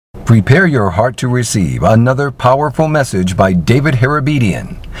Prepare your heart to receive another powerful message by David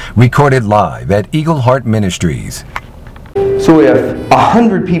Harabedian, recorded live at Eagle Heart Ministries. So we have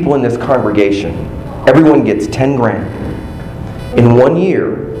 100 people in this congregation. Everyone gets 10 grand. In 1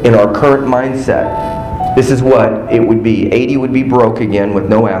 year, in our current mindset, this is what it would be. 80 would be broke again with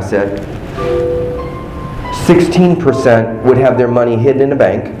no asset. 16% would have their money hidden in a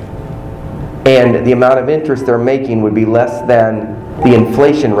bank. And the amount of interest they're making would be less than the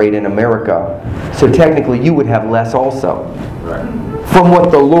inflation rate in America. So technically you would have less also. Right. From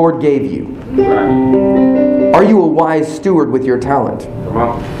what the Lord gave you. Right. Are you a wise steward with your talent? Come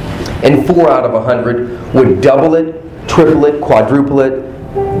on. And 4 out of 100 would double it, triple it, quadruple it.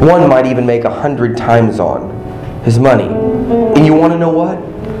 One might even make 100 times on his money. And you want to know what?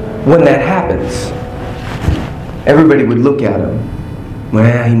 When that happens, everybody would look at him.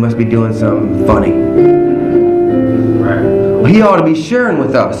 Well, he must be doing something funny. Right. He ought to be sharing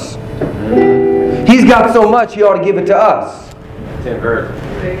with us. He's got so much, he ought to give it to us. 10 verses.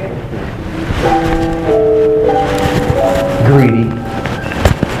 Greedy.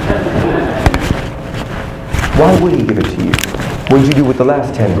 Why would he give it to you? What did you do with the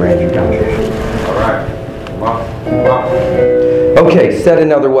last 10 grand you got? All right. Come on. Come on. Okay, said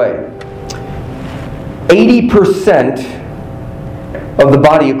another way. 80% of the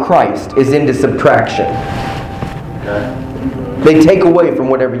body of Christ is into subtraction. Okay. They take away from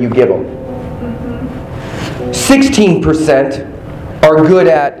whatever you give them. 16% are good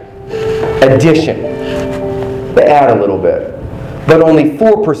at addition. They add a little bit. But only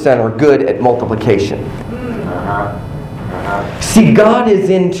 4% are good at multiplication. See, God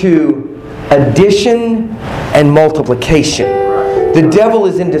is into addition and multiplication. The devil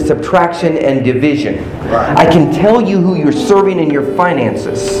is into subtraction and division. I can tell you who you're serving in your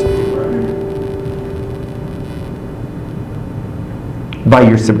finances by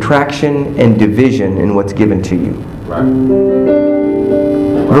your subtraction and division in what's given to you. Right.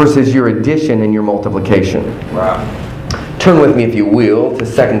 Versus your addition and your multiplication. Wow. Turn with me, if you will, to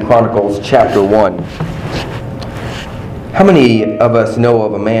 2 Chronicles chapter 1. How many of us know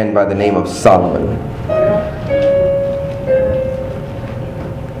of a man by the name of Solomon?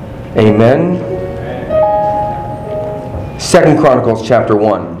 Amen. 2 Chronicles chapter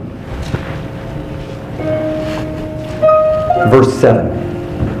 1. Verse 7.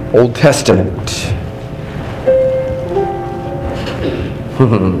 Old Testament.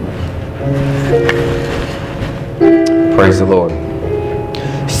 Praise the Lord.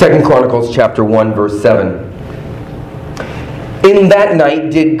 2 Chronicles chapter 1 verse 7. In that night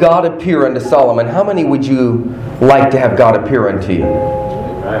did God appear unto Solomon. How many would you like to have God appear unto you?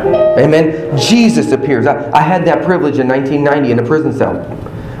 Amen. Jesus appears. I had that privilege in 1990 in a prison cell.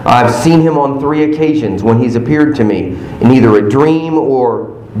 I've seen him on 3 occasions when he's appeared to me in either a dream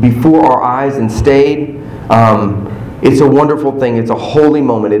or before our eyes and stayed. It's a wonderful thing. It's a holy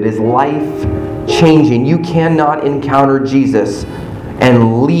moment. It is life-changing. You cannot encounter Jesus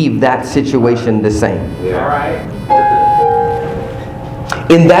and leave that situation the same. Yeah. All right.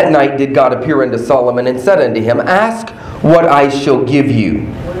 In that night did God appear unto Solomon and said unto him, Ask what I shall give you.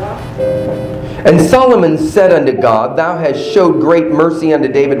 And Solomon said unto God, Thou hast showed great mercy unto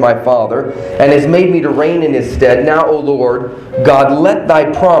David my father, and hast made me to reign in his stead. Now, O Lord God, let thy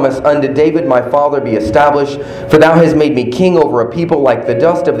promise unto David my father be established, for thou hast made me king over a people like the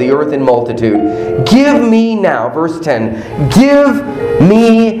dust of the earth in multitude. Give me now, verse 10, give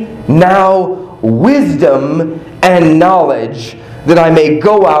me now wisdom and knowledge, that I may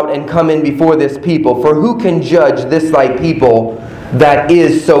go out and come in before this people. For who can judge this thy people that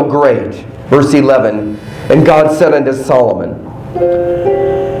is so great? Verse 11, and God said unto Solomon,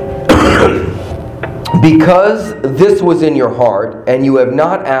 Because this was in your heart, and you have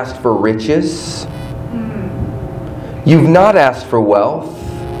not asked for riches, you've not asked for wealth,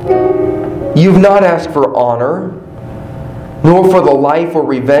 you've not asked for honor, nor for the life or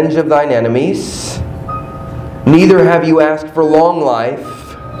revenge of thine enemies, neither have you asked for long life,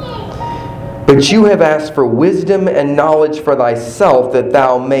 but you have asked for wisdom and knowledge for thyself, that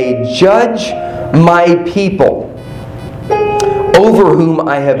thou may judge my people, over whom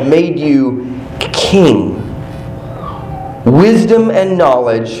I have made you king. Wisdom and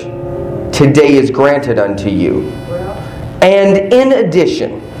knowledge today is granted unto you. And in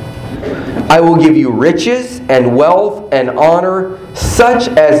addition, I will give you riches and wealth and honor, such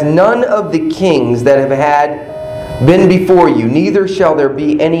as none of the kings that have had been before you, neither shall there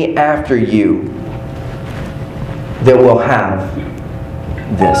be any after you that will have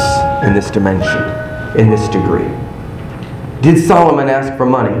this in this dimension, in this degree. Did Solomon ask for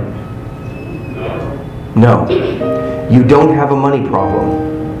money? No. You don't have a money problem.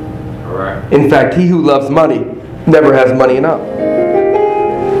 All right. In fact, he who loves money never has money enough.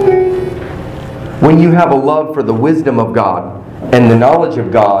 When you have a love for the wisdom of God and the knowledge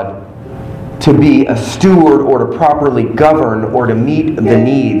of God, to be a steward or to properly govern or to meet the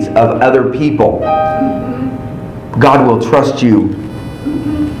needs of other people, God will trust you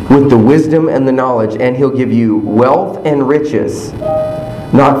with the wisdom and the knowledge, and He'll give you wealth and riches,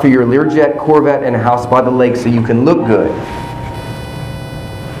 not for your Learjet, Corvette, and a house by the lake so you can look good,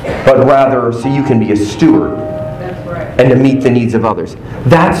 but rather so you can be a steward and to meet the needs of others.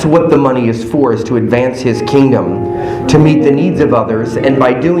 That's what the money is for, is to advance His kingdom, to meet the needs of others, and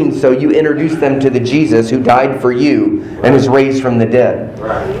by doing so you introduce them to the Jesus who died for you and was raised from the dead.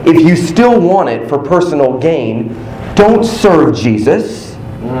 Right. If you still want it for personal gain, don't serve Jesus.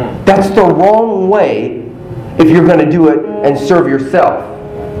 That's the wrong way if you're going to do it and serve yourself.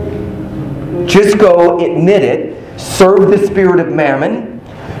 Just go, admit it, serve the spirit of mammon,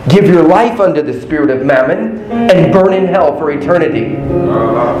 give your life unto the spirit of mammon, and burn in hell for eternity.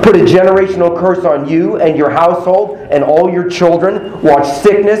 Put a generational curse on you and your household and all your children. Watch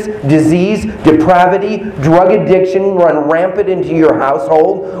sickness, disease, depravity, drug addiction run rampant into your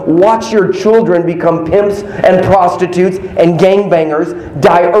household. Watch your children become pimps and prostitutes and gangbangers,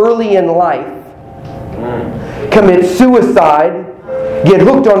 die early in life, commit suicide, get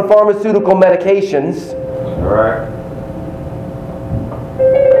hooked on pharmaceutical medications. All right.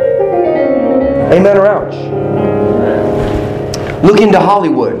 Amen or ouch? Look into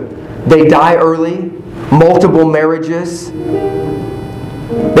Hollywood. They die early, multiple marriages.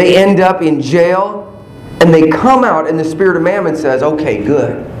 They end up in jail, and they come out, and the spirit of mammon says, okay,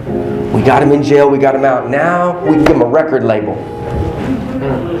 good. We got him in jail, we got him out. Now we give him a record label.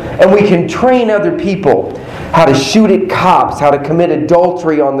 And we can train other people how to shoot at cops, how to commit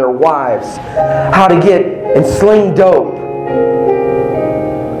adultery on their wives, how to get and sling dope,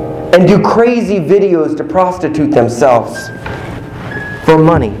 and do crazy videos to prostitute themselves for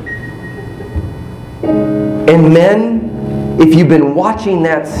money. And men, if you've been watching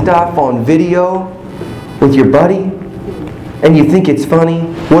that stuff on video with your buddy and you think it's funny,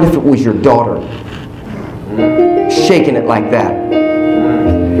 what if it was your daughter shaking it like that?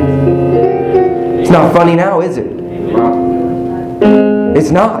 It's not funny now, is it?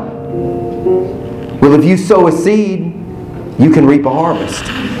 It's not. Well, if you sow a seed, you can reap a harvest.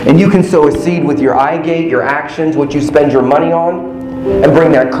 And you can sow a seed with your eye gate, your actions, what you spend your money on, and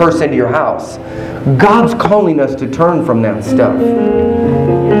bring that curse into your house. God's calling us to turn from that stuff.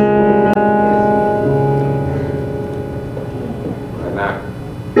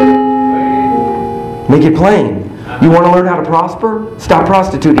 Make it plain. You want to learn how to prosper? Stop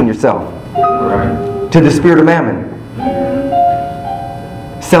prostituting yourself to the spirit of mammon.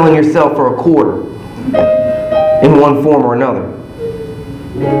 Selling yourself for a quarter in one form or another.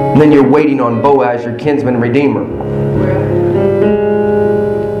 And then you're waiting on Boaz, your kinsman redeemer.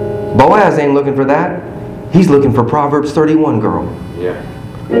 Boaz ain't looking for that. He's looking for Proverbs 31 girl. Yeah.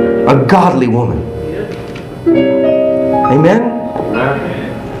 A godly woman. Amen?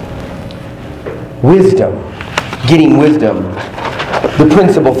 Wisdom. Getting wisdom. The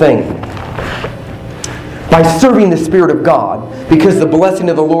principal thing. By serving the Spirit of God, because the blessing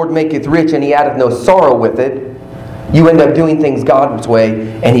of the Lord maketh rich, and He addeth no sorrow with it, you end up doing things God's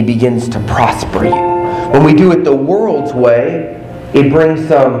way, and He begins to prosper you. When we do it the world's way, it brings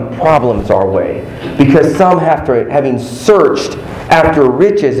some problems our way. Because some, after having searched after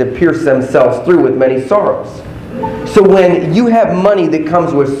riches, have pierced themselves through with many sorrows. So when you have money that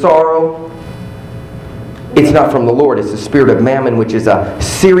comes with sorrow, it's not from the Lord. It's the spirit of mammon, which is a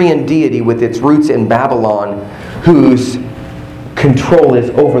Syrian deity with its roots in Babylon, whose control is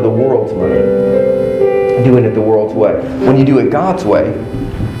over the world's money. Doing it the world's way. When you do it God's way,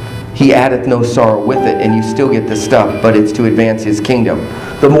 He addeth no sorrow with it, and you still get the stuff, but it's to advance His kingdom.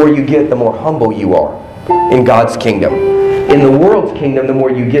 The more you get, the more humble you are in God's kingdom. In the world's kingdom, the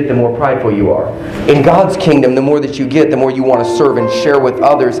more you get, the more prideful you are. In God's kingdom, the more that you get, the more you want to serve and share with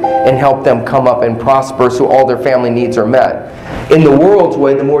others and help them come up and prosper so all their family needs are met. In the world's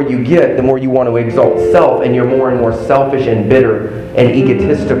way, the more you get, the more you want to exalt self, and you're more and more selfish and bitter and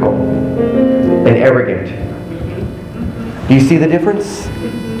egotistical and arrogant. Do you see the difference?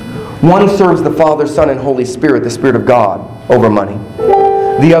 One serves the Father, Son, and Holy Spirit, the Spirit of God, over money.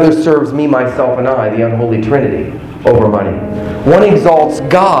 The other serves me, myself, and I, the unholy Trinity, over money. One exalts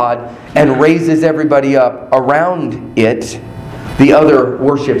God and raises everybody up around it. The other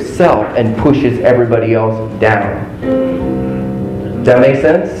worships self and pushes everybody else down. Does that make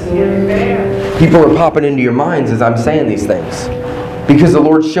sense? People are popping into your minds as I'm saying these things. Because the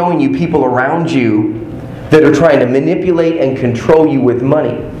Lord's showing you people around you that are trying to manipulate and control you with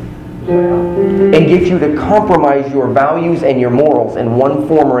money. and get you to compromise your values and your morals in one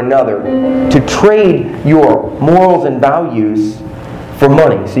form or another, to trade your morals and values for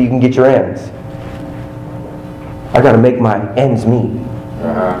money so you can get your ends. I got to make my ends meet.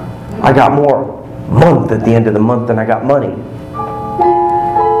 I got more month at the end of the month than I got money.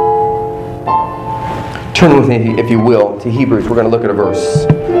 Turn with me, if you will, to Hebrews. We're going to look at a verse.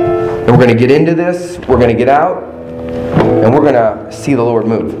 And we're going to get into this, we're going to get out, and we're going to see the Lord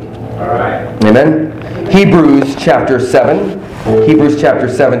move. All right. Amen? Hebrews chapter 7. Hebrews chapter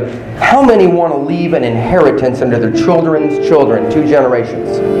 7. How many want to leave an inheritance under their children's children, 2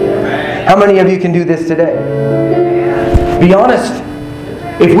 generations? How many of you can do this today? Be honest.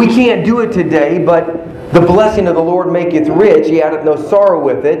 If we can't do it today, but the blessing of the Lord maketh rich, he addeth no sorrow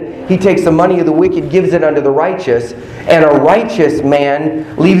with it. He takes the money of the wicked, gives it unto the righteous, and a righteous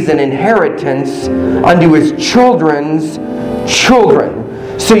man leaves an inheritance unto his children's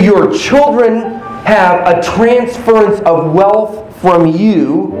children. So your children have a transference of wealth from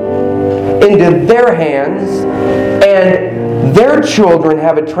you into their hands, and their children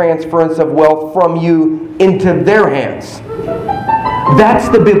have a transference of wealth from you into their hands. That's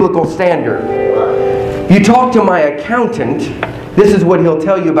the biblical standard. You talk to my accountant, this is what he'll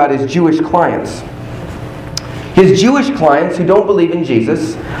tell you about his Jewish clients. His Jewish clients who don't believe in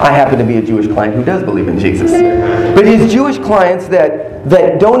Jesus, I happen to be a Jewish client who does believe in Jesus, but his Jewish clients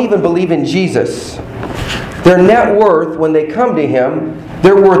that don't even believe in Jesus, their net worth when they come to him,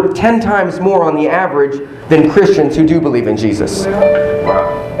 they're worth 10 times more on the average than Christians who do believe in Jesus.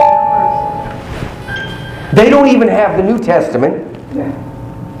 They don't even have the New Testament.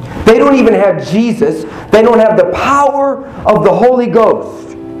 They don't even have Jesus. They don't have the power of the Holy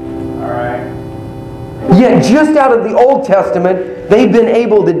Ghost. All right. Yet just out of the Old Testament, they've been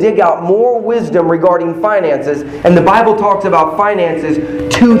able to dig out more wisdom regarding finances. And the Bible talks about finances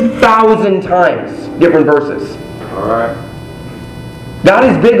 2,000 times, different verses. All right. God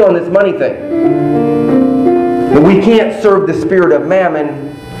is big on this money thing. But we can't serve the spirit of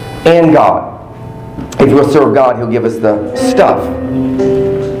mammon and God. If we'll serve God, he'll give us the stuff.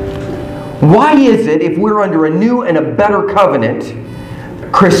 Why is it, if we're under a new and a better covenant,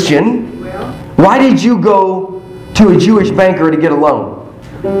 Christian, why did you go to a Jewish banker to get a loan?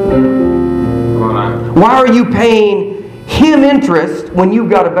 Come on now. Why are you paying him interest when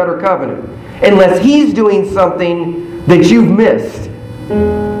you've got a better covenant? Unless he's doing something that you've missed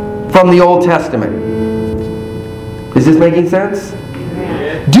from the Old Testament. Is this making sense?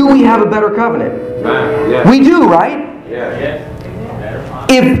 Do we have a better covenant? Yeah. We do, right? Yeah.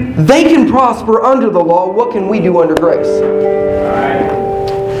 If they can prosper under the law, what can we do under grace? All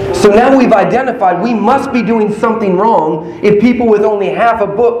right. So now we've identified we must be doing something wrong if people with only half a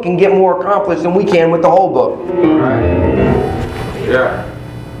book can get more accomplished than we can with the whole book. All right. Yeah.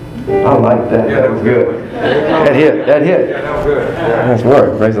 I like that. Yeah, That was good. That hit. Yeah, that was good. Yeah. Nice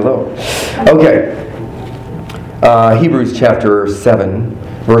word. Praise the Lord. Okay. Hebrews chapter 7,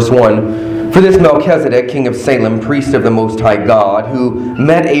 verse 1. For this Melchizedek, king of Salem, priest of the Most High God, who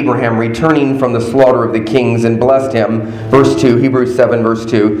met Abraham returning from the slaughter of the kings and blessed him, verse 2, Hebrews 7, verse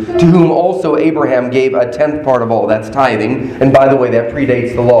 2, to whom also Abraham gave a tenth part of all. That's tithing. And by the way, that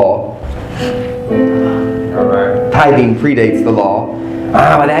predates the law. All right. Tithing predates the law.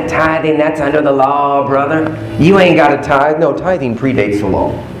 Oh, that tithing, that's under the law, brother. You ain't got to tithe. No, tithing predates the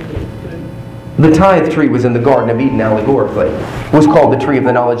law. The tithe tree was in the Garden of Eden allegorically. It was called the tree of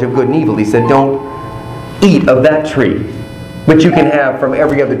the knowledge of good and evil. He said, don't eat of that tree, but you can have from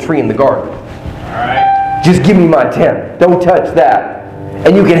every other tree in the garden. All right. Just give me my 10. Don't touch that.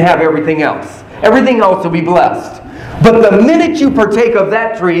 And you can have everything else. Everything else will be blessed. But the minute you partake of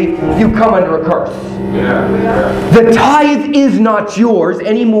that tree, you come under a curse. Yeah. The tithe is not yours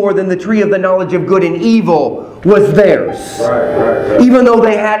any more than the tree of the knowledge of good and evil was theirs. Right. Even though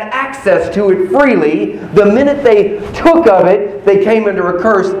they had access to it freely, the minute they took of it, they came under a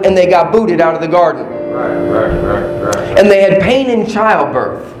curse and they got booted out of the garden. Right. And they had pain in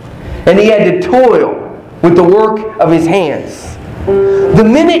childbirth. And he had to toil with the work of his hands. The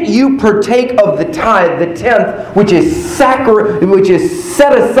minute you partake of the tithe, the tenth, which is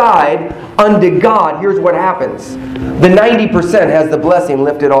set aside unto God, here's what happens. The 90% has the blessing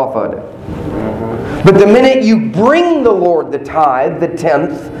lifted off of it. But the minute you bring the Lord the tithe, the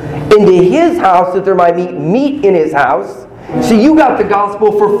tenth, into His house that there might be meat in His house, see, you got the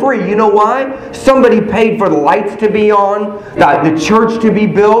gospel for free. You know why? Somebody paid for the lights to be on, the church to be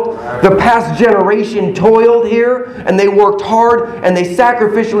built. The past generation toiled here, and they worked hard, and they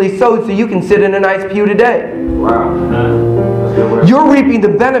sacrificially sowed so you can sit in a nice pew today. Wow. That's good. You're reaping the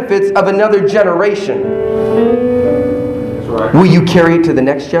benefits of another generation. That's right. Will you carry it to the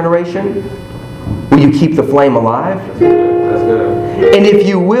next generation? Will you keep the flame alive? That's good. And if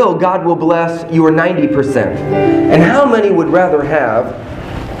you will, God will bless your 90%. And how many would rather have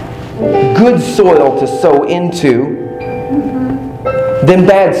good soil to sow into than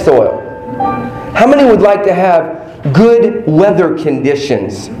bad soil? How many would like to have good weather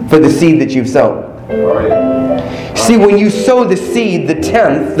conditions for the seed that you've sown? Right. See, when you sow the seed, the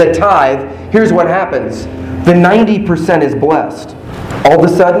tenth, the tithe, here's what happens. The 90% is blessed. All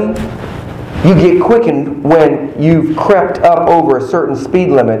of a sudden, you get quickened when you've crept up over a certain speed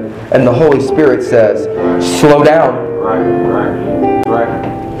limit and the Holy Spirit says, slow down. Right.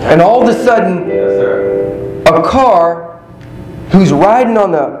 And all of a sudden, Yes, sir. a car who's riding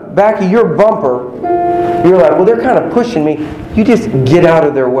on the back of your bumper, you're like, well, they're kind of pushing me. You just get out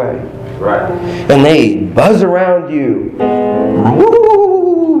of their way. Right. And they buzz around you.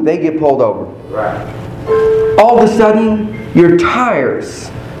 Woo! They get pulled over. Right. All of a sudden, your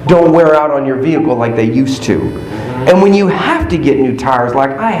tires don't wear out on your vehicle like they used to. And when you have to get new tires,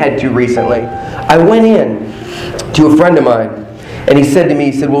 like I had to recently, I went in to a friend of mine, and he said to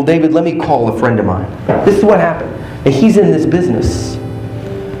me, he said, well, David, let me call a friend of mine. This is what happened. And he's in this business.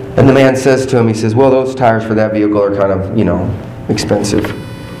 And the man says to him, he says, well, those tires for that vehicle are kind of, expensive.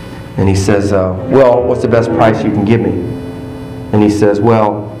 And he says, well, what's the best price you can give me? And he says,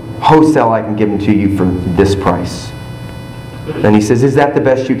 well, wholesale I can give them to you for this price. And he says, is that the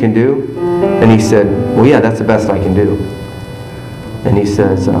best you can do? And he said, well, yeah, that's the best I can do. And he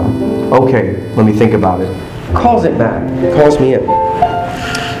says, okay, let me think about it. Calls it back, calls me in.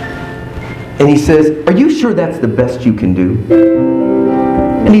 And he says, are you sure that's the best you can do?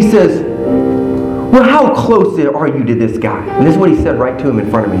 And he says, well, how close are you to this guy? And this is what he said right to him in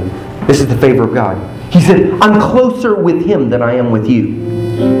front of me. This is the favor of God. He said, I'm closer with him than I am with you.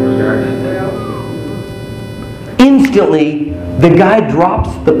 Instantly, the guy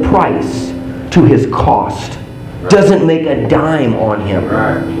drops the price to his cost. Doesn't make a dime on him.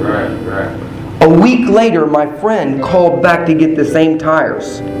 Right. A week later, my friend called back to get the same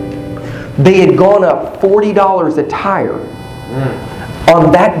tires. They had gone up $40 a tire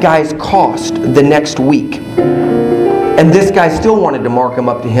on that guy's cost the next week. And this guy still wanted to mark him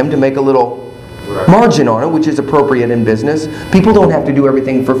up to him to make a little margin on it, which is appropriate in business. People don't have to do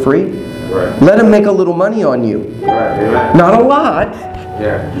everything for free. Right. Let them make a little money on you. Right. Not a lot,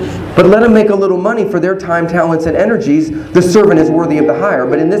 Yeah. but let them make a little money for their time, talents, and energies. The servant is worthy of the hire.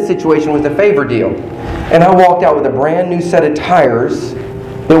 But in this situation, it was a favor deal. And I walked out with a brand new set of tires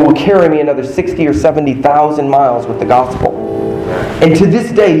that will carry me another 60 or 70,000 miles with the gospel. And to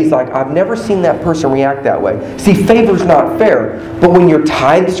this day, he's like, I've never seen that person react that way. See, favor's not fair. But when your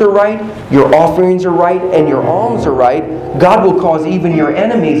tithes are right, your offerings are right, and your alms are right, God will cause even your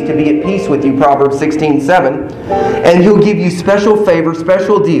enemies to be at peace with you, Proverbs 16:7. And He'll give you special favor,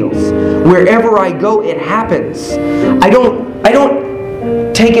 special deals. Wherever I go, it happens. I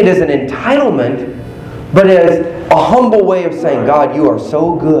don't take it as an entitlement, but as a humble way of saying, God, you are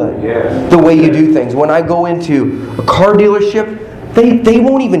so good. Yes. The way you do things. When I go into a car dealership, they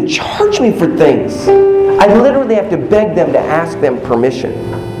won't even charge me for things. I literally have to beg them to ask them permission.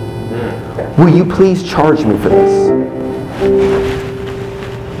 Will you please charge me for this?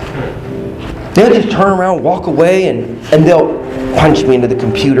 They'll just turn around, walk away, and they'll punch me into the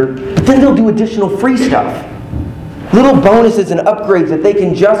computer. But then they'll do additional free stuff. Little bonuses and upgrades that they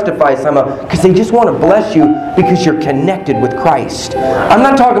can justify somehow because they just want to bless you because you're connected with Christ. I'm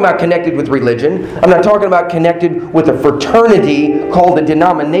not talking about connected with religion. I'm not talking about connected with a fraternity called a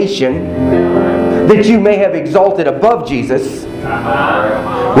denomination that you may have exalted above Jesus.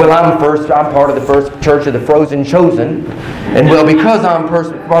 Well, I'm part of the first church of the frozen chosen. And well, because I'm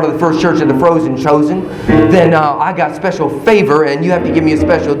part of the first church of the frozen chosen, then I got special favor and you have to give me a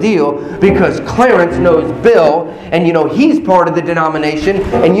special deal because Clarence knows Bill and he's part of the denomination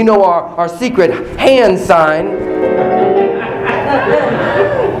and our secret hand sign.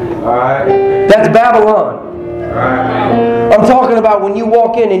 Alright. That's Babylon. Alright. I'm talking about when you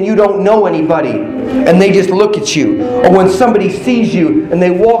walk in and you don't know anybody and they just look at you. Or when somebody sees you and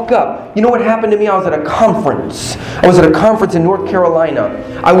they walk up. You know what happened to me? I was at a conference. I was at a conference in North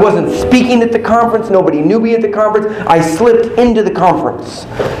Carolina. I wasn't speaking at the conference. Nobody knew me at the conference. I slipped into the conference.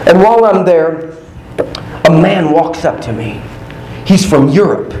 And while I'm there, a man walks up to me. He's from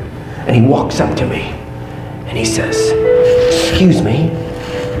Europe. And he walks up to me. And he says, "Excuse me."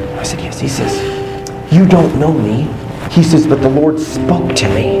 I said, "Yes." He says, "You don't know me." He says, "But the Lord spoke to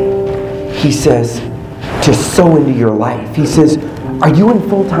me." He says, "To sow into your life." He says, "Are you in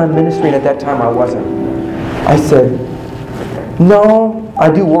full-time ministry?" And at that time I wasn't. I said, "No, I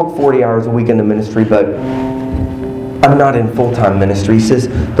do work 40 hours a week in the ministry, but I'm not in full-time ministry. He says,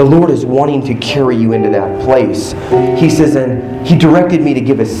 the Lord is wanting to carry you into that place. He says, and He directed me to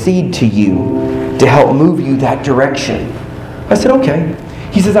give a seed to you to help move you that direction. I said, okay.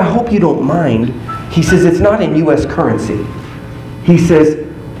 He says, I hope you don't mind. He says, it's not in U.S. currency. He says,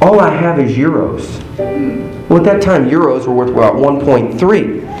 all I have is euros. Well, at that time, euros were worth about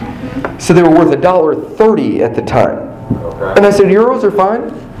 1.3. So they were worth $1.30 at the time. Okay. And I said, euros are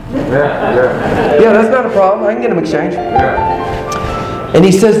fine? Yeah. Yeah, that's not a problem. I can get them exchanged. Yeah. And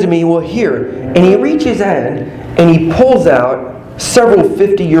he says to me, well, here. And he reaches in and he pulls out several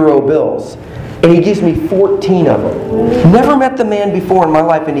 50-euro bills. And he gives me 14 of them. Never met the man before in my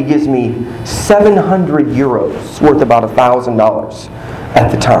life, and he gives me 700 euros, worth about $1,000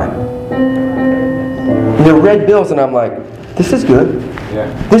 at the time. And they're red bills, and I'm like, this is good. Yeah.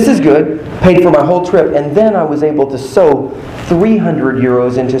 This is good. Paid for my whole trip. And then I was able to sow 300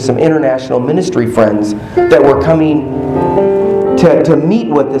 euros into some international ministry friends that were coming to meet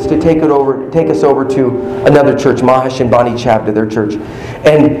with us, to take us over to another church, Mahesh and Bonnie Chapter, their church.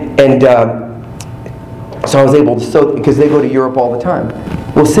 So I was able to sow, because they go to Europe all the time.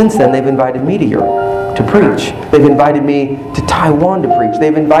 Well, since then, they've invited me to Europe to preach. They've invited me to Taiwan to preach.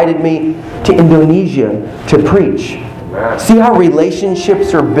 They've invited me to Indonesia to preach. See how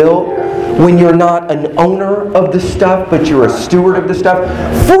relationships are built when you're not an owner of the stuff, but you're a steward of the stuff?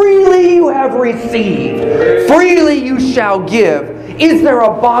 Freely you have received. Freely you shall give. Is there a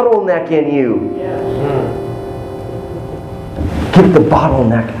bottleneck in you? Get the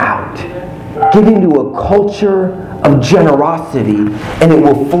bottleneck out. Get into a culture of generosity, and it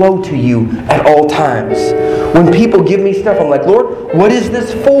will flow to you at all times. When people give me stuff, I'm like, Lord, what is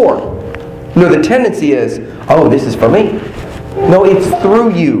this for? No, the tendency is, oh, this is for me. No, it's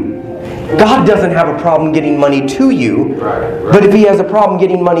through you. God doesn't have a problem getting money to you, but if He has a problem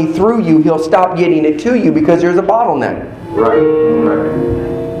getting money through you, He'll stop getting it to you because there's a bottleneck.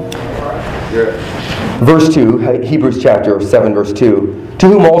 Verse 2, Hebrews chapter 7, verse 2. To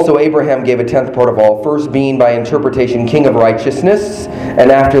whom also Abraham gave a tenth part of all, first being by interpretation king of righteousness,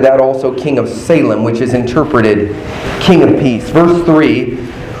 and after that also king of Salem, which is interpreted king of peace. Verse 3,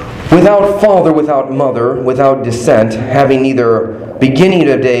 without father, without mother, without descent, having neither beginning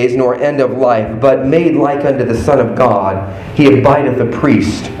of days nor end of life, but made like unto the Son of God, he abideth a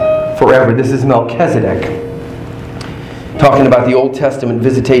priest forever. This is Melchizedek. Talking about the Old Testament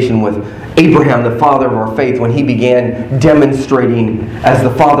visitation with Abraham, the father of our faith, when he began demonstrating as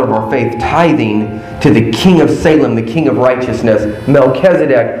the father of our faith, tithing to the king of Salem, the king of righteousness,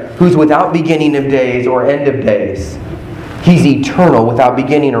 Melchizedek, who's without beginning of days or end of days. He's eternal, without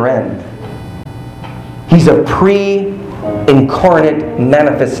beginning or end. He's a pre-incarnate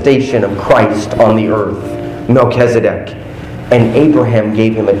manifestation of Christ on the earth, Melchizedek. And Abraham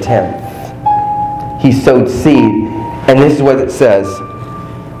gave him a tenth. He sowed seed. And this is what it says.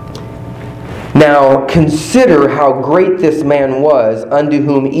 Now consider how great this man was, unto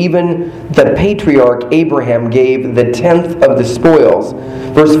whom even the patriarch Abraham gave the tenth of the spoils.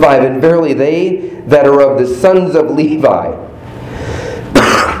 Verse 5, and verily they that are of the sons of Levi,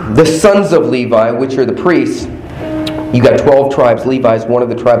 the sons of Levi, which are the priests, you got 12 tribes, Levi is one of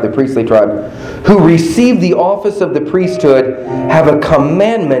the tribe, the priestly tribe, who receive the office of the priesthood, have a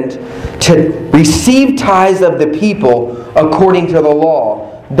commandment to receive tithes of the people according to the law,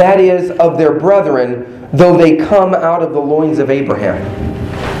 that is, of their brethren, though they come out of the loins of Abraham.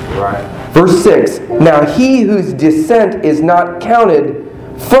 Right. Verse 6, now he whose descent is not counted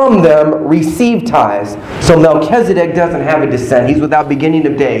from them receive tithes. So Melchizedek doesn't have a descent. He's without beginning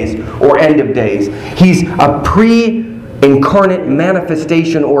of days or end of days. He's a pre-incarnate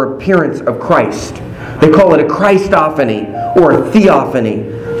manifestation or appearance of Christ. They call it a Christophany or a theophany.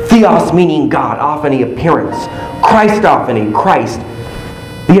 Theos meaning God, ophany, appearance. Christophany, Christ.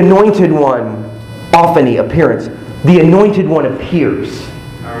 The anointed one, ophany, appearance. The anointed one appears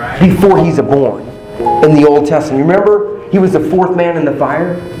before he's born in the Old Testament. Remember? He was the fourth man in the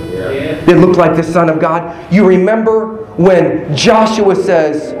fire. Yeah. That looked like the Son of God. You remember when Joshua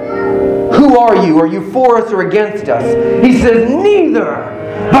says, who are you? Are you for us or against us? He says, neither.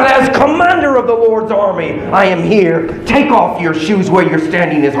 But as commander of the Lord's army, I am here. Take off your shoes where you're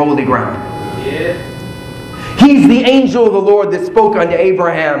standing is holy ground. Yeah. He's the angel of the Lord that spoke unto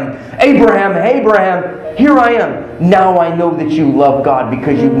Abraham. Abraham, Abraham, here I am. Now I know that you love God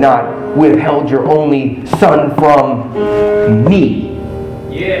because you've not withheld your only son from me.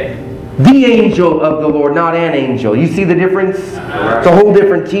 Yeah. The angel of the Lord, not an angel. You see the difference? It's a whole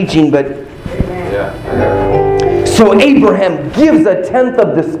different teaching, but... Yeah. So Abraham gives a tenth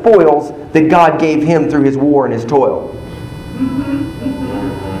of the spoils that God gave him through his war and his toil.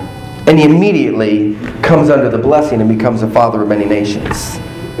 And he immediately comes under the blessing and becomes a father of many nations.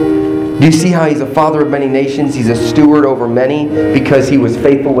 Do you see how he's a father of many nations? He's a steward over many because he was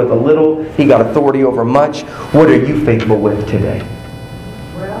faithful with a little. He got authority over much. What are you faithful with today?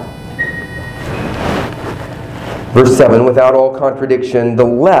 Verse 7, without all contradiction, the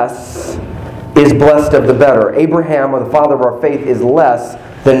less is blessed of the better. Abraham, or the father of our faith, is less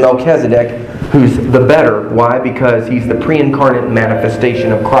than Melchizedek, who's the better. Why? Because he's the pre-incarnate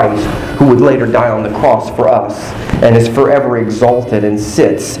manifestation of Christ, who would later die on the cross for us and is forever exalted and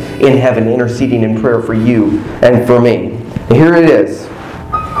sits in heaven interceding in prayer for you and for me. And here it is.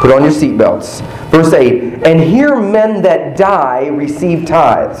 Put on your seatbelts. Verse 8, and here men that die receive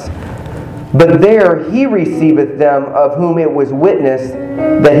tithes, but there he receiveth them of whom it was witnessed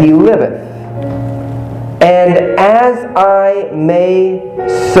that he liveth. And as I may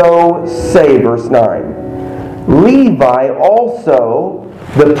so say, verse 9, Levi also,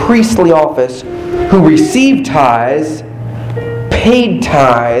 the priestly office, who received tithes, paid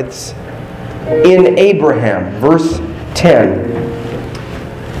tithes in Abraham. Verse 10,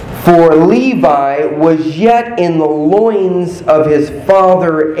 for Levi was yet in the loins of his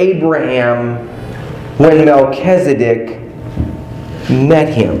father Abraham when Melchizedek met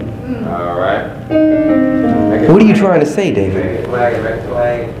him. All right. What are you trying to say, David? Make a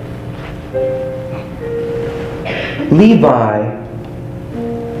flag. Levi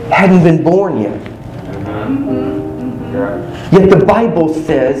hadn't been born yet. Yeah. Yet the Bible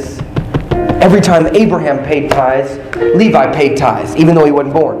says every time Abraham paid tithes, Levi paid tithes, even though he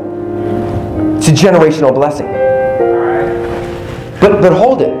wasn't born. It's a generational blessing. All right. But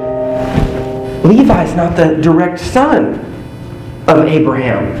hold it. Levi's not the direct son of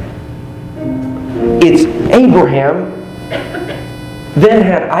Abraham. It's Abraham, then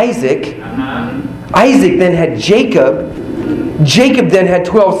had Isaac. Isaac then had Jacob. Jacob then had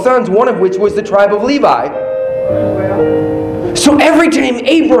 12 sons, one of which was the tribe of Levi. So every time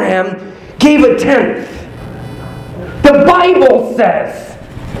Abraham gave a tenth, the Bible says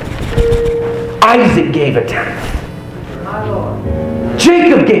Isaac gave a tenth.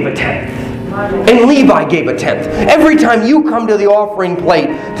 Jacob gave a tenth. And Levi gave a tenth. Every time you come to the offering plate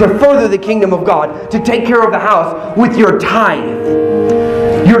to further the kingdom of God, to take care of the house with your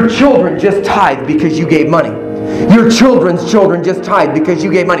tithe, your children just tithe because you gave money. Your children's children just tithe because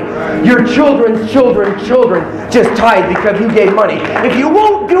you gave money. Your children's children's children just tithe because you gave money. If you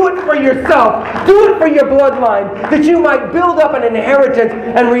won't do it for yourself, do it for your bloodline, that you might build up an inheritance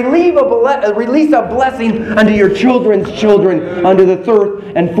and release a blessing unto your children's children, unto the third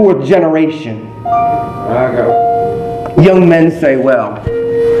and fourth generation. I go. Young men say, well,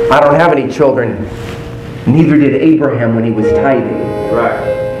 I don't have any children. Neither did Abraham when he was tithing.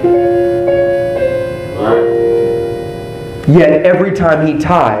 Right. Yet every time he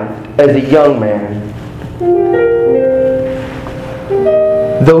tithed as a young man,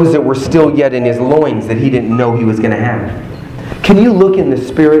 those that were still yet in his loins that he didn't know he was going to have. Can you look in the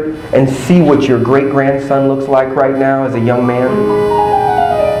Spirit and see what your great-grandson looks like right now as a young man?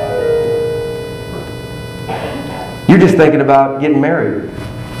 You're just thinking about getting married.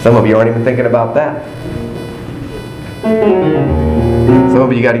 Some of you aren't even thinking about that. Some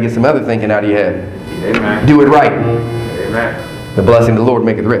of you got to get some other thinking out of your head. Amen. Do it right. Amen. The blessing of the Lord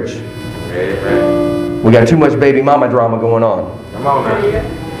maketh rich. Amen. We got too much baby mama drama going on. Come on now. Amen?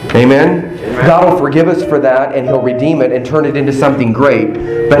 Amen. God will forgive us for that and He'll redeem it and turn it into something great.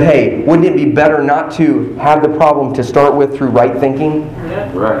 But hey, wouldn't it be better not to have the problem to start with through right thinking?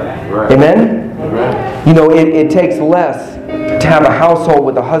 Right. Amen? Amen. You know, it takes less to have a household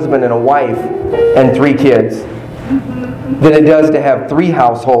with a husband and a wife and 3 kids than it does to have 3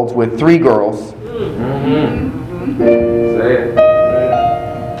 households with 3 girls. Say it.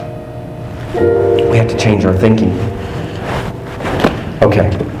 We have to change our thinking. Okay,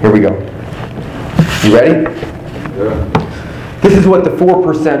 here we go. You ready? Good. This is what the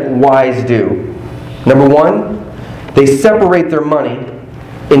 4% wise do. Number 1, they separate their money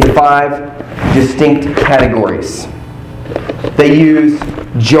into 5 distinct categories. They use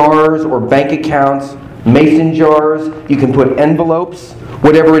jars or bank accounts, mason jars. You can put envelopes,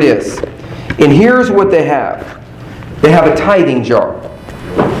 whatever it is. And here's what they have. They have a tithing jar. You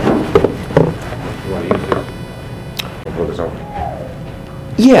want to use this? Pull this over.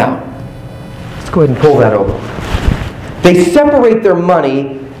 Yeah. Let's go ahead and pull that over. They separate their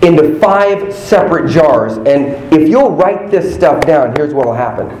money into 5 separate jars. And if you'll write this stuff down, here's what will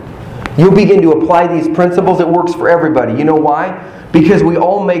happen. You'll begin to apply these principles. It works for everybody. You know why? Because we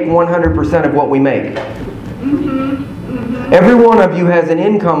all make 100% of what we make. Every one of you has an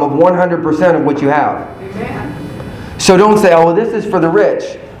income of 100% of what you have. So don't say, oh, well, this is for the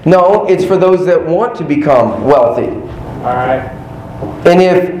rich. No, it's for those that want to become wealthy. All right. And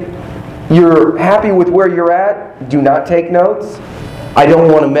if you're happy with where you're at, do not take notes. I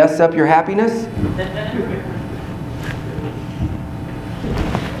don't want to mess up your happiness.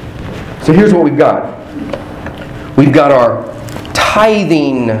 So here's what we've got. We've got our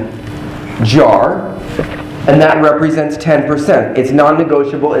tithing jar, and that represents 10%. It's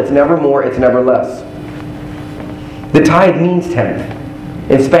non-negotiable, it's never more, it's never less. The tithe means 10th.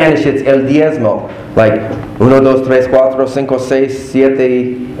 In Spanish, it's el diezmo. Like 1, 2, 3, 4, 5, 6, 7,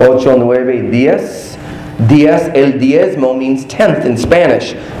 8, 9, 10. El diezmo means 10th in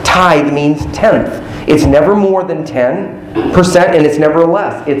Spanish. Tithe means 10th. It's never more than 10%, and it's never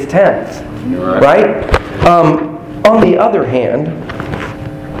less. It's 10th. Right? On the other hand,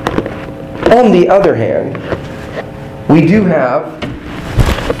 we do have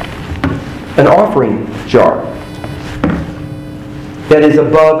an offering jar that is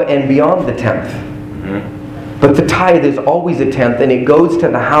above and beyond the 10th. But the tithe is always a 10th, and it goes to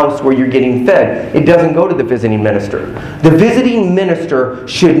the house where you're getting fed. It doesn't go to the visiting minister. The visiting minister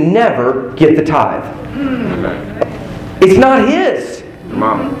should never get the tithe. It's not his.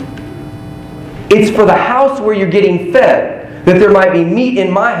 It's for the house where you're getting fed. That there might be meat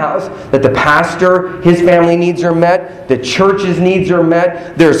in my house, that the pastor, his family needs are met, the church's needs are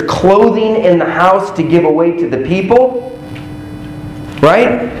met, there's clothing in the house to give away to the people.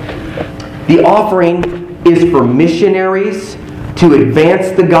 Right? The offering is for missionaries, to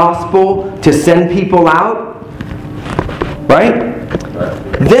advance the gospel, to send people out. Right?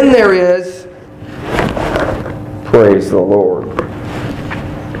 Then there is, praise the Lord,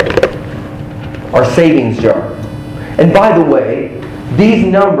 our savings jar. And by the way, these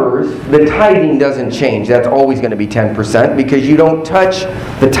numbers, the tithing doesn't change. That's always going to be 10% because you don't touch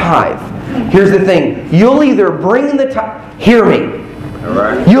the tithe. Here's the thing. You'll either bring the tithe, hear me. All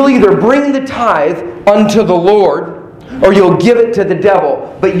right. You'll either bring the tithe unto the Lord or you'll give it to the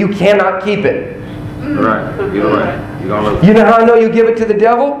devil, but you cannot keep it. All right. You're right. You know how I know you give it to the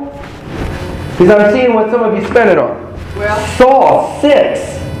devil? Because I'm seeing what some of you spend it on. Saw 6.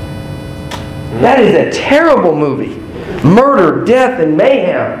 That is a terrible movie. Murder, death, and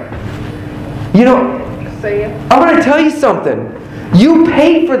mayhem. You know, I'm going to tell you something. You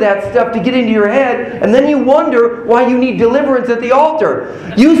paid for that stuff to get into your head, and then you wonder why you need deliverance at the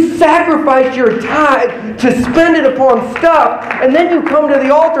altar. You sacrifice your tithe to spend it upon stuff, and then you come to the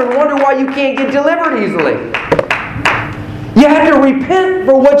altar and wonder why you can't get delivered easily. You have to repent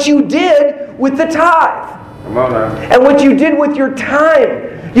for what you did with the tithe. Come on now. And what you did with your time.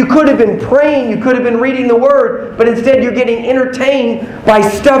 You could have been praying, you could have been reading the Word, but instead you're getting entertained by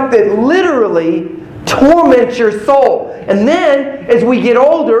stuff that literally torments your soul. And then, as we get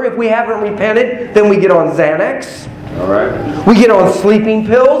older, if we haven't repented, then we get on Xanax. All right. We get on sleeping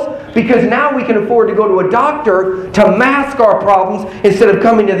pills, because now we can afford to go to a doctor to mask our problems instead of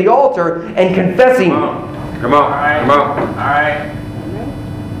coming to the altar and confessing. Come on. All right.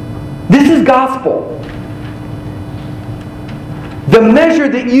 This is gospel. The measure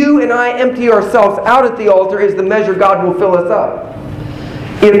that you and I empty ourselves out at the altar is the measure God will fill us up.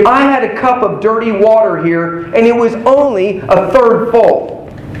 If I had a cup of dirty water here and it was only a third full,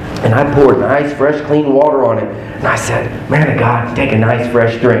 and I poured nice, fresh, clean water on it, and I said, man of God, take a nice,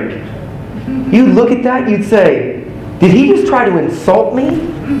 fresh drink. You'd look at that, you'd say, did he just try to insult me?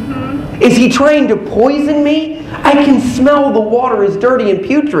 Is he trying to poison me? I can smell the water is dirty and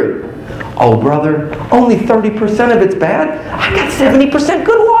putrid. Oh, brother, only 30% of it's bad. I got 70%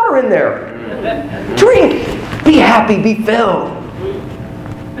 good water in there. Drink. Be happy. Be filled.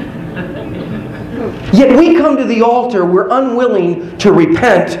 Yet we come to the altar, we're unwilling to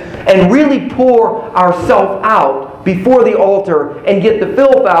repent and really pour ourselves out before the altar and get the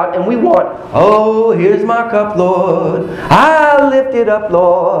filth out, and we want, oh, here's my cup, Lord. I lift it up,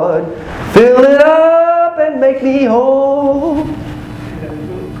 Lord. Fill it up and make me whole.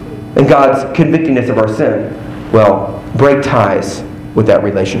 And God's convicting us of our sin. Well, break ties with that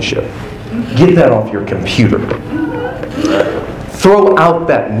relationship. Get that off your computer. Throw out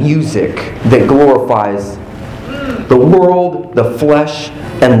that music that glorifies the world, the flesh,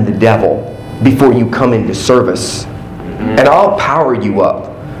 and the devil before you come into service. And I'll power you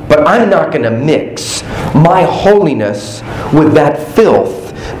up. But I'm not going to mix my holiness with that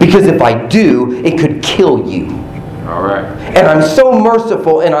filth, because if I do, it could kill you. All right. And I'm so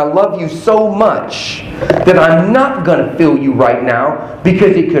merciful and I love you so much that I'm not going to fill you right now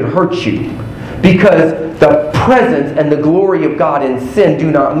because it could hurt you. Because the presence and the glory of God and sin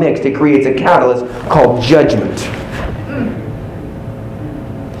do not mix. It creates a catalyst called judgment.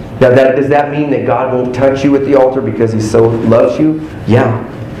 Now, does that mean that God won't touch you at the altar because He so loves you? Yeah.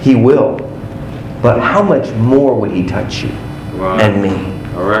 He will. But how much more would He touch you and me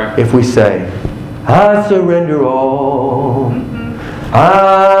All right. if we say, I surrender all.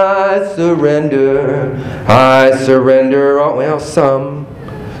 I surrender all. Well, some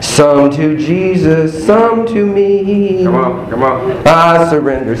to Jesus, some to me. Come on. Come on. I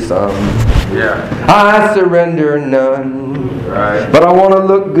surrender some. Yeah. I surrender none. Right. But I want to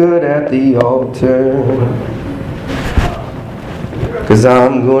look good at the altar. 'Cause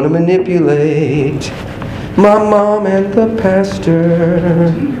I'm going to manipulate my mom and the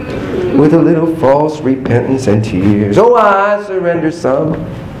pastor with a little false repentance and tears. Oh, I surrender some.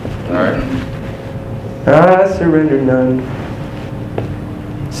 All right. I surrender none.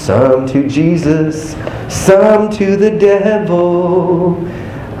 Some to Jesus, some to the devil.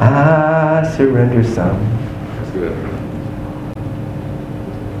 I surrender some. That's good.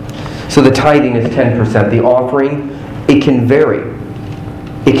 So the tithing is 10%. The offering, it can vary.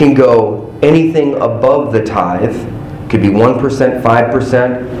 It can go anything above the tithe. It could be 1%,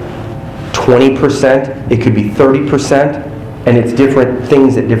 5%, 20%. It could be 30%. And it's different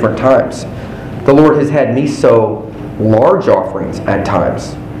things at different times. The Lord has had me sow large offerings at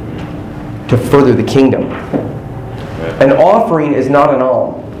times to further the kingdom. An offering is not an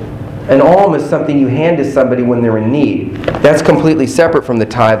alm. An alm is something you hand to somebody when they're in need. That's completely separate from the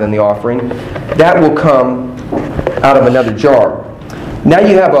tithe and the offering. That will come out of another jar. Now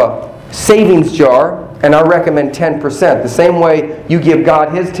you have a savings jar, and I recommend 10%. The same way you give God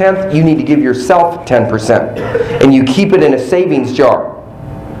His 10th, you need to give yourself 10%. And you keep it in a savings jar.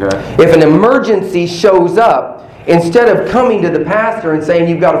 Okay. If an emergency shows up, instead of coming to the pastor and saying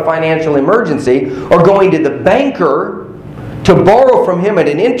you've got a financial emergency, or going to the banker to borrow from him at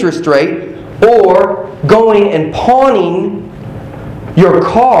an interest rate, or going and pawning your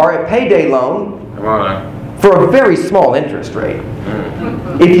car at payday loan Come on now. for a very small interest rate,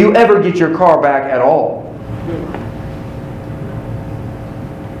 if you ever get your car back at all,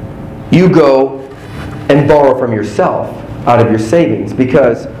 you go and borrow from yourself out of your savings,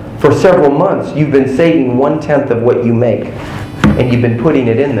 because for several months you've been saving 1/10 of what you make, and you've been putting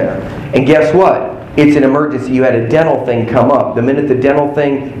it in there. And guess what? It's an emergency. You had a dental thing come up. The minute the dental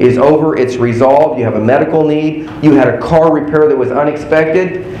thing is over, it's resolved. You have a medical need. You had a car repair that was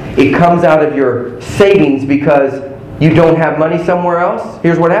unexpected. It comes out of your savings because you don't have money somewhere else.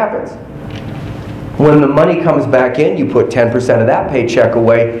 Here's what happens. When the money comes back in, you put 10% of that paycheck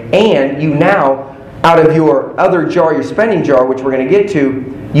away, and you now, out of your other jar, your spending jar, which we're going to get to,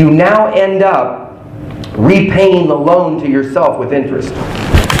 you now end up repaying the loan to yourself with interest.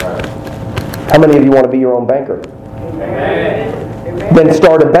 How many of you want to be your own banker? Amen. Then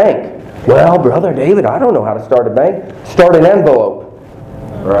start a bank. Well, Brother David, I don't know how to start a bank. Start an envelope.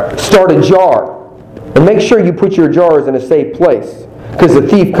 Right. Start a jar. And make sure you put your jars in a safe place. Because the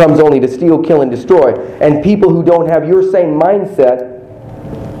thief comes only to steal, kill, and destroy. And people who don't have your same mindset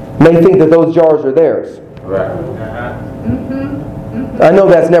may think that those jars are theirs. Right. I know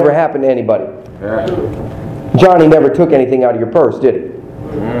that's never happened to anybody. Yeah. Johnny never took anything out of your purse, did he?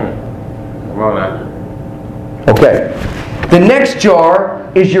 Come on now. Okay. The next jar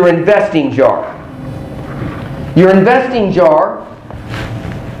is your investing jar. Your investing jar,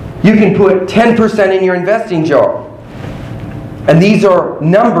 you can put 10% in your investing jar. And these are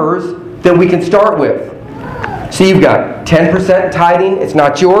numbers that we can start with. So you've got 10% tithing. It's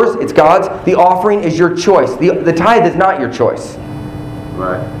not yours, it's God's. The offering is your choice. The tithe is not your choice.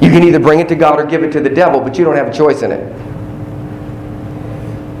 Right. You can either bring it to God or give it to the devil, but you don't have a choice in it.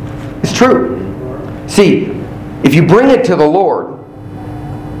 It's true. See, if you bring it to the Lord,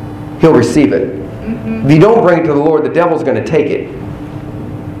 He'll receive it. If you don't bring it to the Lord, the devil's going to take it,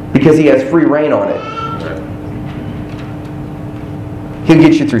 because he has free reign on it. He'll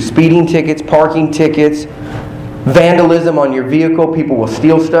get you through speeding tickets, parking tickets, vandalism on your vehicle. People will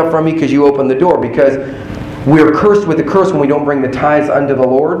steal stuff from you because you open the door, because we're cursed with a curse when we don't bring the tithes unto the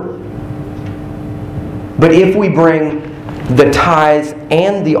Lord. But if we bring the tithes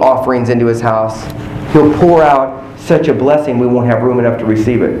and the offerings into His house, He'll pour out such a blessing we won't have room enough to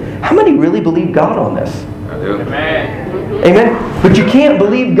receive it. How many really believe God on this? I do. Amen. But you can't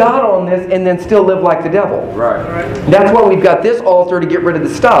believe God on this and then still live like the devil. Right. That's why we've got this altar, to get rid of the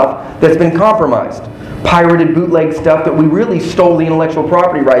stuff that's been compromised. Pirated, bootleg stuff that we really stole the intellectual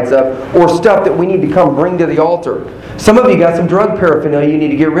property rights of, or stuff that we need to come bring to the altar. Some of you got some drug paraphernalia you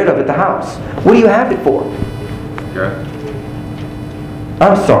need to get rid of at the house. What do you have it for? Okay.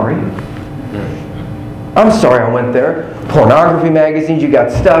 I'm sorry. I'm sorry I went there. Pornography magazines, you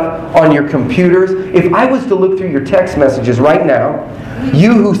got stuff on your computers. If I was to look through your text messages right now,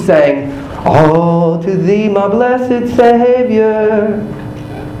 you who sang, "All to Thee, my blessed Savior,"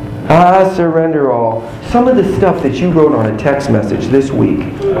 I surrender all. Some of the stuff that you wrote on a text message this week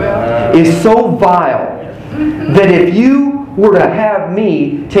is so vile that if you were to have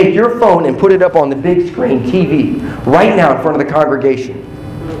me take your phone and put it up on the big screen TV right now in front of the congregation,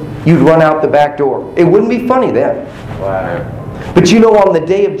 you'd run out the back door. It wouldn't be funny then. Wow. But you know, on the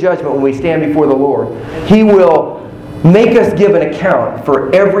day of judgment when we stand before the Lord, He will make us give an account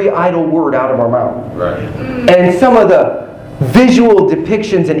for every idle word out of our mouth. Right. And some of the visual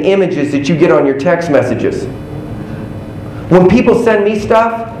depictions and images that you get on your text messages. When people send me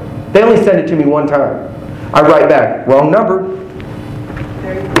stuff, they only send it to me one time. I write back, wrong number.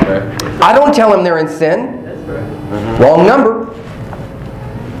 Okay. I don't tell them they're in sin. That's right. Wrong number.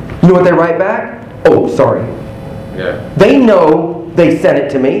 You know what they write back? Oh, sorry. Yeah. They know they sent it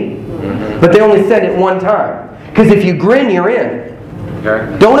to me, but they only send it one time. Because if you grin, you're in.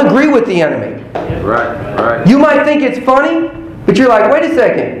 Okay. Don't agree with the enemy. Right. You might think it's funny, but you're like, wait a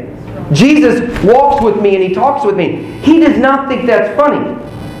second. Jesus walks with me and He talks with me. He does not think that's funny.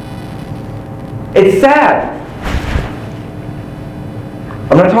 It's sad.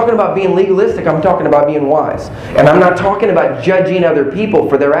 I'm not talking about being legalistic. I'm talking about being wise. And I'm not talking about judging other people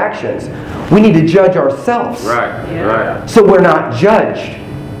for their actions. We need to judge ourselves. Right. So we're not judged.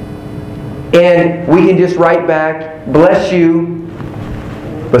 And we can just write back, bless you.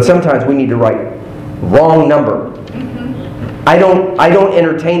 But sometimes we need to write wrong number. I don't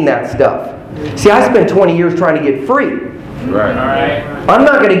entertain that stuff. See, I spent 20 years trying to get free. Right. I'm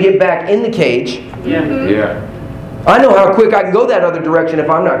not going to get back in the cage. Yeah. I know how quick I can go that other direction if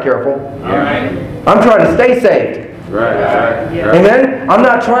I'm not careful. I'm trying to stay saved. Right. Amen? I'm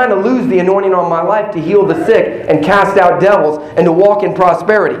not trying to lose the anointing on my life to heal the sick and cast out devils and to walk in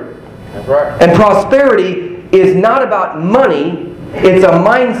prosperity. That's right. And prosperity is not about money. It's a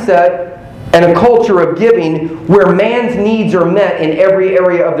mindset and a culture of giving where man's needs are met in every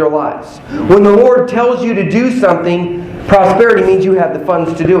area of their lives. When the Lord tells you to do something, prosperity means you have the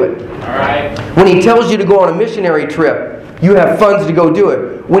funds to do it. When He tells you to go on a missionary trip, you have funds to go do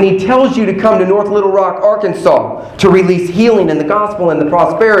it. When He tells you to come to North Little Rock, Arkansas to release healing and the gospel and the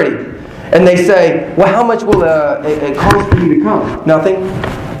prosperity, and they say, well, how much will it cost for you to come? Nothing.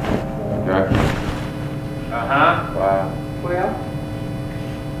 Okay. Wow.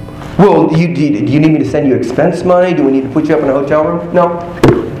 Well, do you need me to send you expense money? Do we need to put you up in a hotel room? No.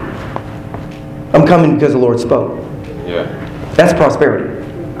 I'm coming because the Lord spoke. Yeah. That's prosperity.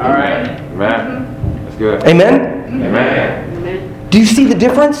 Amen. That's good. Amen? Amen. Do you see the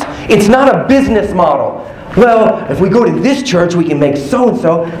difference? It's not a business model. Well, if we go to this church, we can make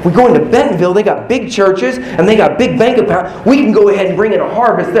so-and-so. If we go into Bentonville, they got big churches, and they got big bank accounts. We can go ahead and bring in a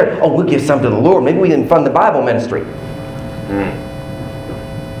harvest there. Oh, we'll give some to the Lord. Maybe we can fund the Bible ministry.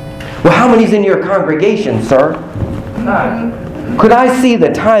 Well, how many's in your congregation, sir? Could I see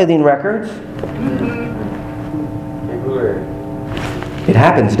the tithing records? It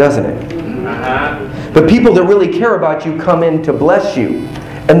happens, doesn't it? But people that really care about you come in to bless you.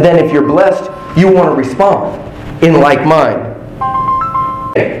 And then if you're blessed, you want to respond in like mind.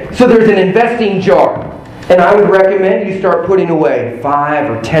 So there's an investing jar. And I would recommend you start putting away 5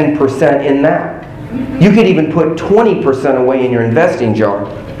 or 10% in that. You could even put 20% away in your investing jar.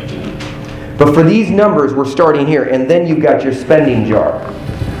 But for these numbers, we're starting here. And then you've got your spending jar.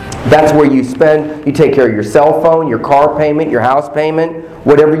 That's where you spend. You take care of your cell phone, your car payment, your house payment,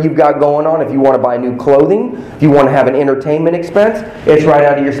 whatever you've got going on. If you want to buy new clothing, if you want to have an entertainment expense, it's right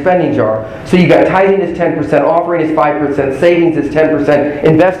out of your spending jar. So you got tithing is 10%, offering is 5%, savings is 10%,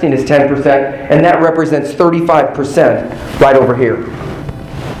 investing is 10%, and that represents 35% right over here.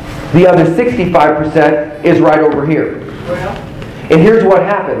 The other 65% is right over here. And here's what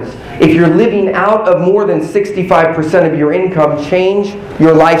happens. If you're living out of more than 65% of your income, change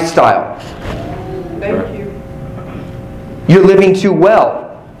your lifestyle. Thank you. You're living too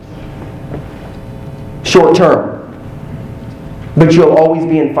well. Short term. But you'll always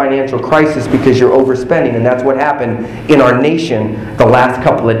be in financial crisis because you're overspending, and that's what happened in our nation the last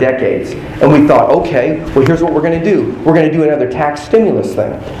couple of decades. And we thought, okay, well, here's what we're going to do. We're going to do another tax stimulus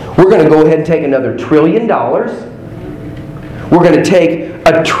thing. We're going to go ahead and take another $1 trillion. We're going to take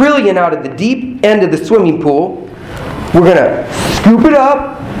 $1 trillion out of the deep end of the swimming pool. We're going to scoop it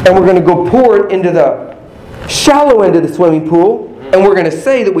up, and we're going to go pour it into the shallow end of the swimming pool, and we're going to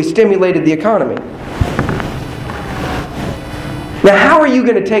say that we stimulated the economy. Now, how are you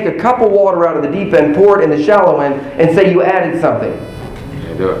going to take a cup of water out of the deep end, pour it in the shallow end, and say you added something? You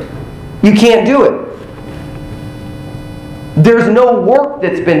can't do it. You can't do it. There's no work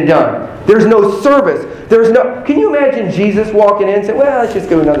that's been done. There's no service. Can you imagine Jesus walking in and saying, well, let's just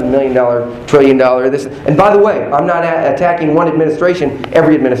go another $1 million, $1 trillion. This. And by the way, I'm not attacking one administration.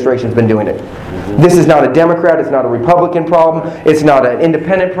 Every administration's been doing it. This is not a Democrat. It's not a Republican problem. It's not an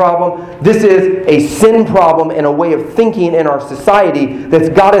independent problem. This is a sin problem and a way of thinking in our society that's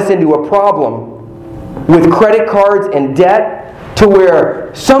got us into a problem with credit cards and debt, to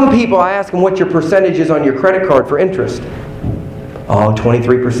where some people, I ask them, what's your percentages on your credit card for interest? Oh,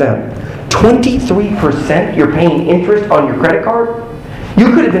 23%. 23% you're paying interest on your credit card?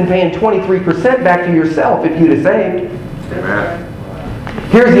 You could have been paying 23% back to yourself if you'd have saved. Amen.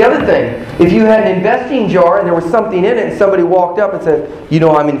 Here's the other thing. If you had an investing jar and there was something in it and somebody walked up and said, you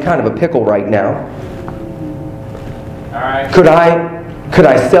know, I'm in kind of a pickle right now. All right. Could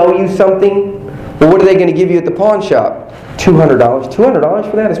I sell you something? Well, what are they going to give you at the pawn shop? $200. $200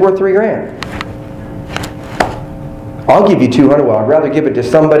 for that is worth $3,000. I'll give you $200. Well, I'd rather give it to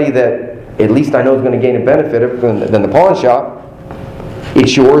somebody that at least I know is going to gain a benefit than the pawn shop.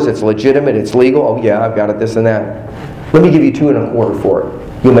 It's yours. It's legitimate. It's legal. Oh yeah, I've got it. This and that. Let me give you $2.25 for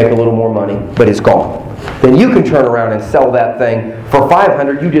it. You'll make a little more money, but it's gone. Then you can turn around and sell that thing for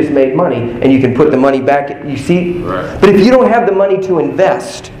 $500. You just made money, and you can put the money back. You see? Right. But if you don't have the money to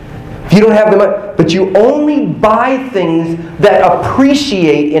invest, if you don't have the money, but you only buy things that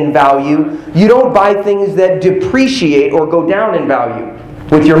appreciate in value, you don't buy things that depreciate or go down in value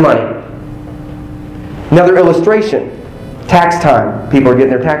with your money. Another illustration, tax time. People are getting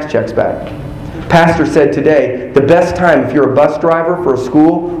their tax checks back. Pastor said today, the best time if you're a bus driver for a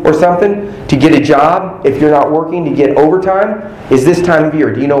school or something, to get a job, if you're not working, to get overtime, is this time of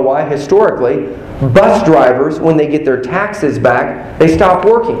year. Do you know why? Historically, bus drivers, when they get their taxes back, they stop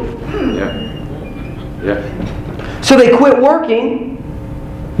working. Yeah. So they quit working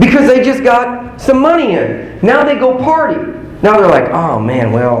because they just got some money in. Now they go party. Now they're like, oh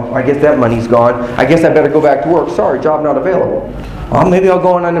man, well, I guess that money's gone. I guess I better go back to work. Sorry, job not available. Oh, maybe I'll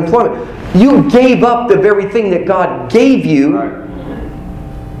go on unemployment. You gave up the very thing that God gave you,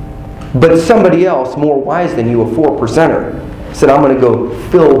 but somebody else, more wise than you, a 4%er, said, I'm going to go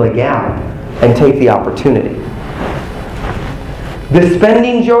fill the gap and take the opportunity. The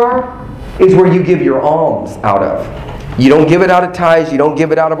spending jar is where you give your alms out of. You don't give it out of tithes. You don't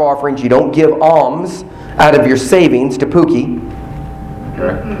give it out of offerings. You don't give alms out of your savings to Pookie.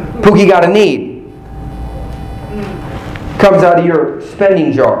 Okay. Pookie got a need. Comes out of your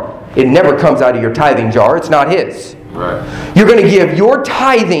spending jar. It never comes out of your tithing jar. It's not his. Right. You're going to give your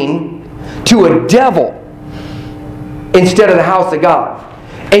tithing to a devil instead of the house of God.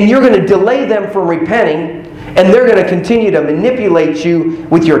 And you're going to delay them from repenting, and they're going to continue to manipulate you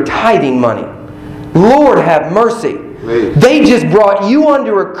with your tithing money. Lord have mercy. Please. They just brought you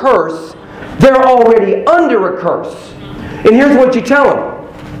under a curse. They're already under a curse. And here's what you tell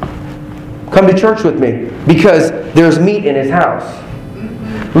them. Come to church with me because there's meat in his house.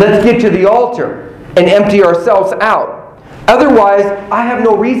 Let's get to the altar and empty ourselves out. Otherwise, I have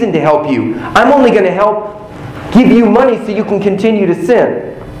no reason to help you. I'm only going to help give you money so you can continue to sin.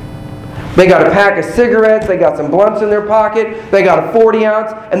 They got a pack of cigarettes, they got some blunts in their pocket, they got a 40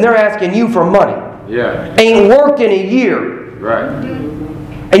 ounce, and they're asking you for money. Yeah. Ain't worked in a year. Right.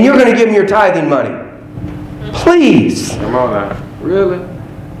 And you're going to give them your tithing money. Please. Come on now. Really?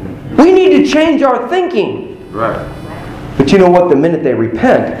 We need to change our thinking. Right. But you know what? The minute they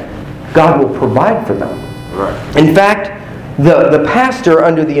repent, God will provide for them. Right. In fact, the pastor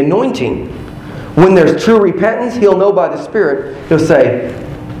under the anointing, when there's true repentance, he'll know by the Spirit, he'll say,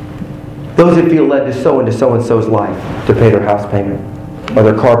 those that feel led to sow into so-and-so's life, to pay their house payment, or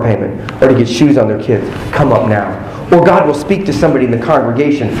their car payment, or to get shoes on their kids, come up now. Or God will speak to somebody in the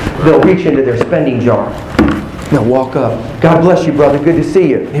congregation. They'll reach into their spending jar. They'll walk up. God bless you, brother. Good to see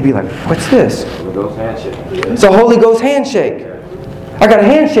you. He'll be like, what's this? Holy Ghost handshake. It's a Holy Ghost handshake. I got a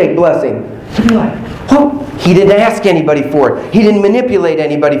handshake blessing. He'll be like, oh, he didn't ask anybody for it. He didn't manipulate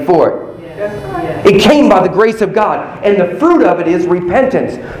anybody for it. It came by the grace of God. And the fruit of it is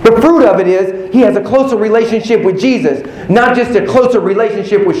repentance. The fruit of it is he has a closer relationship with Jesus, not just a closer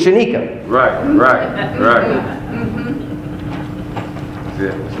relationship with Shanika. Right. That's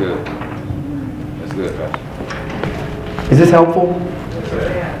it. That's good. That's good, Pastor. Is this helpful?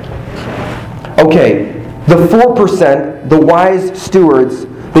 Okay, the 4%, the wise stewards,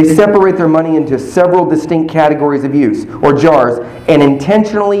 they separate their money into several distinct categories of use, or jars, and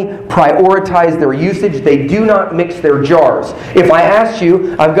intentionally prioritize their usage. They do not mix their jars. If I asked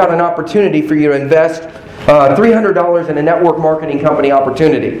you, I've got an opportunity for you to invest $300 in a network marketing company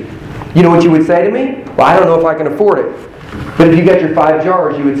opportunity. You know what you would say to me? Well, I don't know if I can afford it. But if you got your 5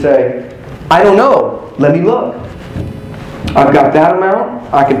 jars, you would say, I don't know. Let me look. I've got that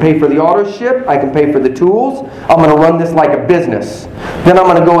amount. I can pay for the auto ship. I can pay for the tools. I'm going to run this like a business. Then I'm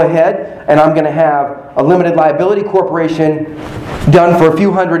going to go ahead and I'm going to have a limited liability corporation done for a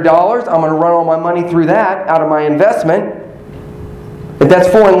few $100s. I'm going to run all my money through that out of my investment. If that's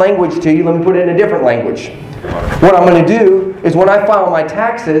foreign language to you, let me put it in a different language. What I'm going to do is when I file my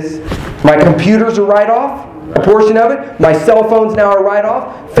taxes, my computer's a write-off, a portion of it. My cell phone's now a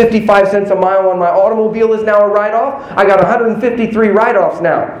write-off. 55 cents a mile on my automobile is now a write-off. I got 153 write-offs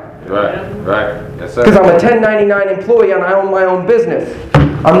now. Right. Yes, sir. Because I'm a 1099 employee and I own my own business.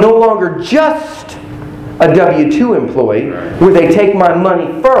 I'm no longer just a W-2 employee where they take my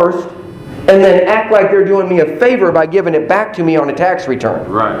money first and then act like they're doing me a favor by giving it back to me on a tax return.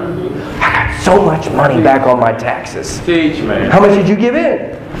 Right. I got so much money back on my taxes. Teach, man. How much did you give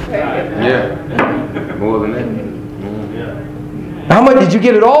in? Yeah. More than that. How much did you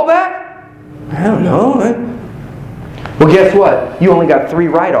get it all back? I don't know. Well, guess what? You only got 3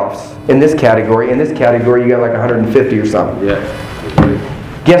 write-offs in this category. In this category, you got like 150 or something.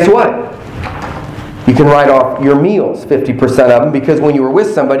 Yeah. Guess what? You can write off your meals, 50% of them, because when you were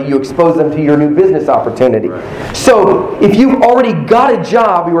with somebody, you expose them to your new business opportunity. Right. So, if you've already got a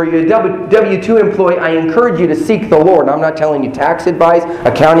job where you're a W-2 employee, I encourage you to seek the Lord. And I'm not telling you tax advice,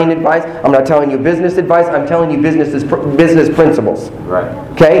 accounting advice. I'm not telling you business advice. I'm telling you business principles. Right.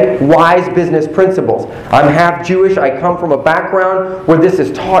 Okay? Wise business principles. I'm half Jewish. I come from a background where this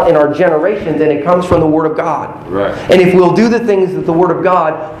is taught in our generations, and it comes from the Word of God. Right. And if we'll do the things that the Word of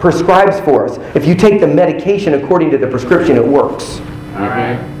God prescribes for us, if you take the medication according to the prescription, it works.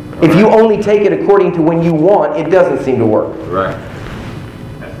 Mm-hmm. If you only take it according to when you want, it doesn't seem to work. Right.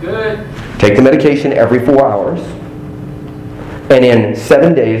 That's good. Take the medication every 4 hours, and in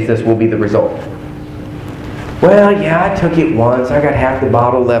 7 days, this will be the result. Well, yeah, I took it once. I got half the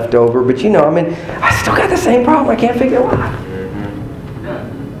bottle left over, but I still got the same problem. I can't figure it out. Mm-hmm.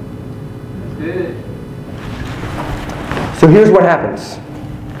 That's good. So here's what happens.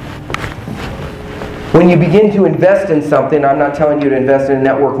 When you begin to invest in something, I'm not telling you to invest in a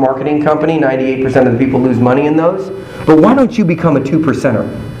network marketing company. 98% of the people lose money in those. But why don't you become a 2%er?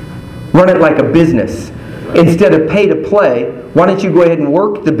 Run it like a business. Instead of pay to play, why don't you go ahead and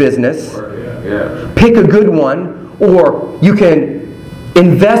work the business? Yeah. Pick a good one, or you can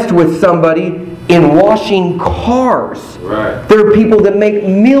invest with somebody in washing cars. Right. There are people that make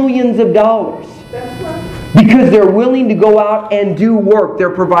millions of dollars. Because they're willing to go out and do work. They're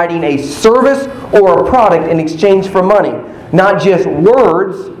providing a service or a product in exchange for money. Not just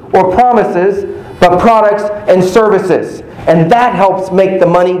words or promises, but products and services. And that helps make the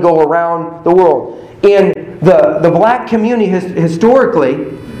money go around the world. In the black community, historically,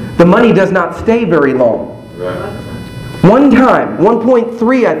 the money does not stay very long. Right. One time,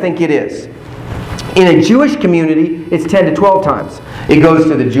 1.3 I think it is. In a Jewish community, it's 10 to 12 times. It goes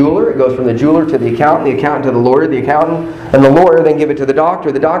to the jeweler, it goes from the jeweler to the accountant to the lawyer, the accountant and the lawyer then give it to the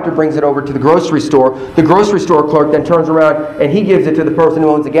doctor brings it over to the grocery store clerk then turns around and he gives it to the person who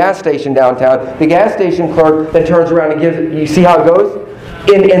owns the gas station downtown. The gas station clerk then turns around and gives it, you see how it goes?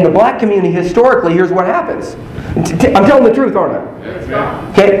 In the black community, historically, here's what happens. I'm telling the truth, aren't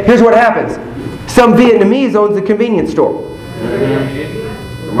I? Okay, here's what happens. Some Vietnamese owns a convenience store.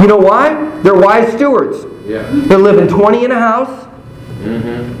 You know why? They're wise stewards. Yeah. They're living 20 in a house.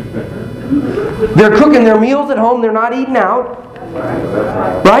 They're cooking their meals at home. They're not eating out.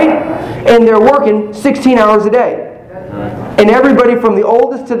 Right? And they're working 16 hours a day. And everybody from the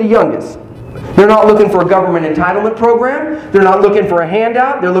oldest to the youngest. They're not looking for a government entitlement program. They're not looking for a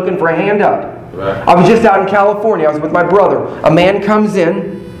handout. They're looking for a hand up. Right. I was just out in California. I was with my brother. A man comes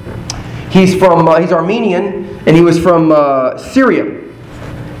in. He's Armenian, and he was from Syria.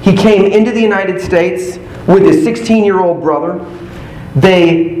 He came into the United States with his 16-year-old brother.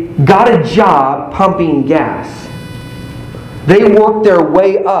 They got a job pumping gas. They worked their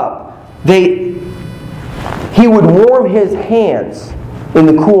way up. He would warm his hands in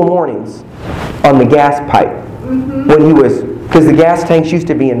the cool mornings on the gas pipe when he was, because the gas tanks used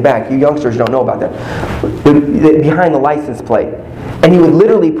to be in back. You youngsters don't know about that. Behind the license plate. And he would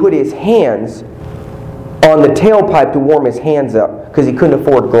literally put his hands on the tailpipe to warm his hands up because he couldn't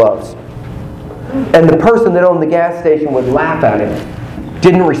afford gloves. And the person that owned the gas station would laugh at him,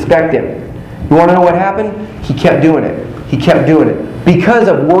 didn't respect him. You want to know what happened? He kept doing it. He kept doing it. Because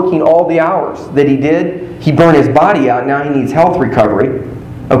of working all the hours that he did, he burned his body out. Now he needs health recovery.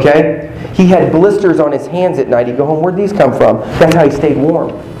 Okay? He had blisters on his hands at night. He'd go home, where'd these come from? That's how he stayed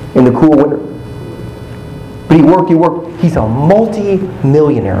warm in the cool winter. But he worked. He's a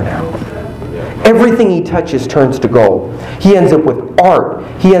multi-millionaire now. Everything he touches turns to gold. He ends up with art.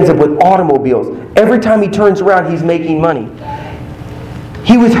 He ends up with automobiles. every time he turns around, he's making money.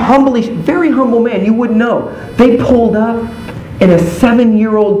 He was very humble man. You wouldn't know. They pulled up in a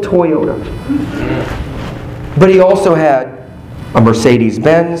 7-year-old Toyota. But he also had a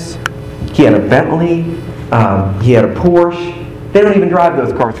Mercedes-Benz. He had a Bentley. He had a Porsche. They don't even drive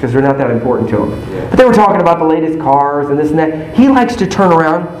those cars because they're not that important to him. But they were talking about the latest cars and this and that. He likes to turn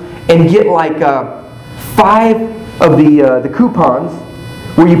around and get like 5 of the coupons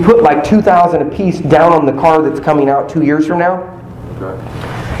where you put like $2,000 a piece down on the car that's coming out 2 years from now.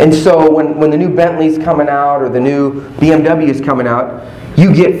 And so when the new Bentley's coming out or the new BMW is coming out,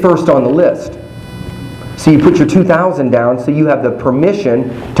 you get first on the list. So you put your $2,000 down so you have the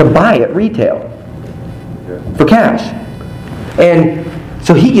permission to buy it retail for cash. And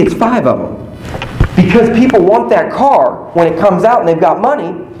so he gets 5 of them. Because people want that car when it comes out and they've got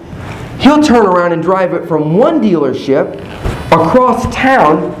money, he'll turn around and drive it from one dealership across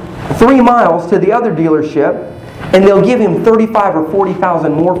town 3 miles to the other dealership, and they'll give him $35,000 or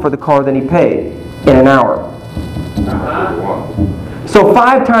 $40,000 more for the car than he paid in an hour. So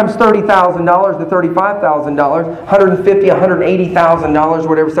 5 times $30,000 to $35,000, $150,000, $180,000,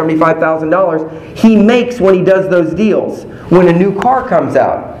 whatever, $75,000 he makes when he does those deals when a new car comes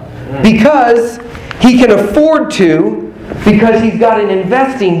out, because he can afford to, because he's got an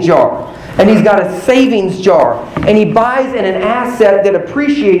investing jar. And he's got a savings jar. And he buys in an asset that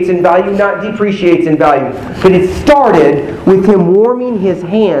appreciates in value, not depreciates in value. But it started with him warming his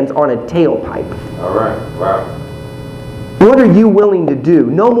hands on a tailpipe. All right. Wow. What are you willing to do?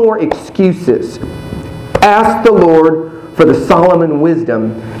 No more excuses. Ask the Lord for the Solomon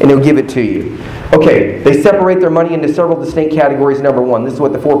wisdom, and He'll give it to you. Okay, they separate their money into several distinct categories. Number 1, this is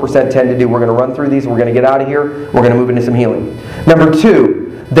what the 4% tend to do. We're going to run through these. We're going to get out of here. We're going to move into some healing. Number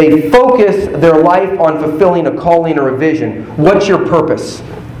 2, they focus their life on fulfilling a calling or a vision. What's your purpose?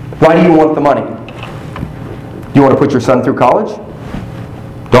 Why do you want the money? Do you want to put your son through college?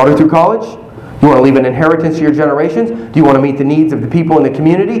 Daughter through college? Do you want to leave an inheritance to your generations? Do you want to meet the needs of the people in the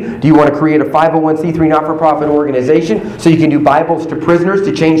community? Do you want to create a 501c3 not-for-profit organization so you can do Bibles to prisoners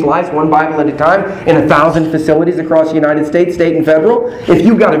to change lives one Bible at a time in 1,000 facilities across the United States, state and federal? If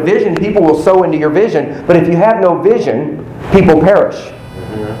you've got a vision, people will sow into your vision. But if you have no vision, people perish.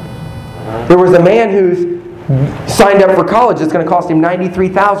 There was a man who's signed up for college. It's going to cost him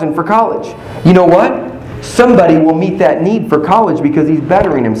 $93,000 for college. You know what? Somebody will meet that need for college because he's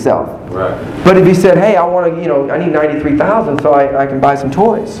bettering himself. Right. But if he said, "Hey, I want to, I need $93,000 so I can buy some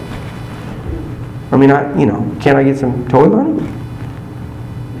toys." I mean, can I get some toy money?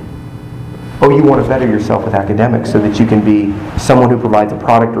 Oh, you want to better yourself with academics so that you can be someone who provides a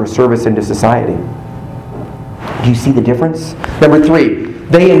product or a service into society. Do you see the difference? Number 3.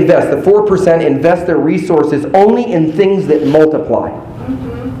 They invest. The 4% invest their resources only in things that multiply.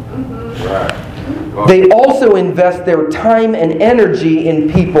 Right. They also invest their time and energy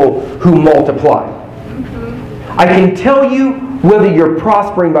in people who multiply. I can tell you whether you're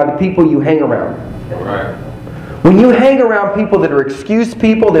prospering by the people you hang around. Right. When you hang around people that are excuse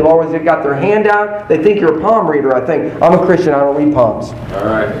people, they've always got their hand out, they think you're a palm reader, I think. I'm a Christian, I don't read palms. All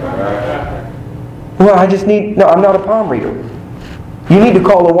right. Well, I'm not a palm reader. You need to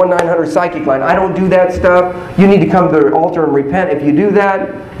call the 1-900-PSYCHIC line. I don't do that stuff. You need to come to the altar and repent if you do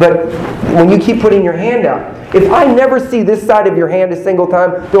that. But when you keep putting your hand out, if I never see this side of your hand a single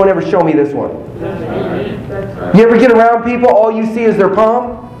time, don't ever show me this one. You ever get around people, all you see is their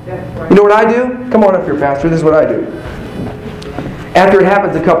palm? You know what I do? Come on up here, Pastor. This is what I do. After it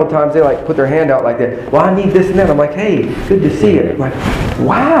happens a couple times, they put their hand out like that. Well, I need this and that. I'm like, hey, good to see you. I'm like,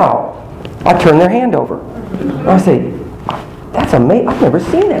 wow. I turn their hand over. I say, that's amazing. I've never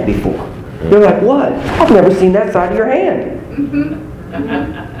seen that before. They're like, what? I've never seen that side of your hand.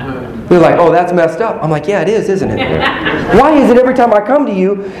 They're like, oh, that's messed up. I'm like, yeah, it is, isn't it? Why is it every time I come to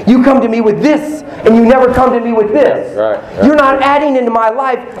you, you come to me with this, and you never come to me with this? Right. You're not adding into my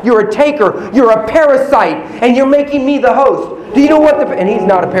life. You're a taker. You're a parasite, and you're making me the host. Do you know what and he's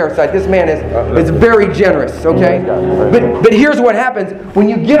not a parasite. This man is very generous, okay? But here's what happens. When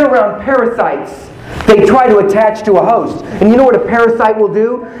you get around parasites, they try to attach to a host. And you know what a parasite will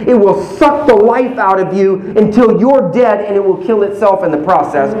do? It will suck the life out of you until you're dead, and it will kill itself in the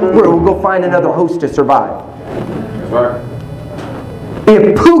process, where it will go find another host to survive. That's right.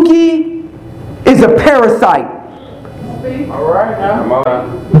 If Pookie is a parasite, All right now. Come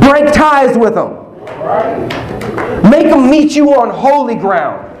on. break ties with them. All right. Make them meet you on holy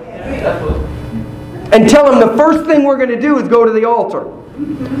ground. And tell them the first thing we're going to do is go to the altar.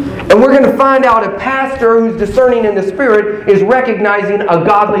 And we're going to find out a pastor who's discerning in the Spirit is recognizing a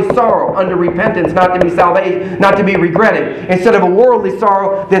godly sorrow under repentance, not to be salvation, not to be regretted, instead of a worldly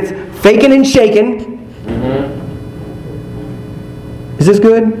sorrow that's faking and shaking. Is this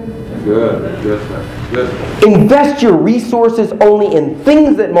good? Good. Good, sir. Good, sir. Invest your resources only in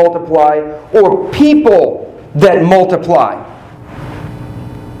things that multiply or people that multiply.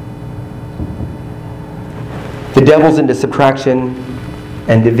 The devil's into subtraction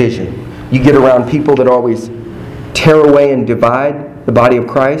and division. You get around people that always tear away and divide the body of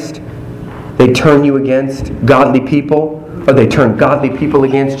Christ. They turn you against godly people, or they turn godly people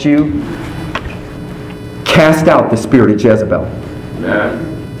against you. Cast out the spirit of Jezebel. Amen.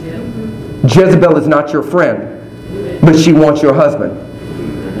 Jezebel is not your friend, but she wants your husband.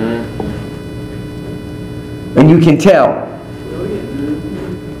 And you can tell.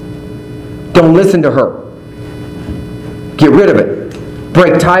 Don't listen to her. Get rid of it.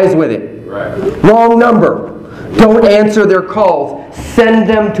 Break ties with it. Right. Wrong number. Don't answer their calls. Send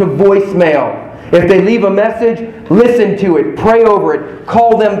them to voicemail. If they leave a message, listen to it. Pray over it.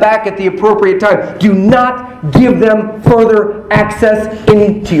 Call them back at the appropriate time. Do not give them further access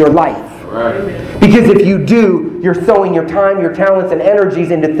into your life. Right. Because if you do, you're sowing your time, your talents, and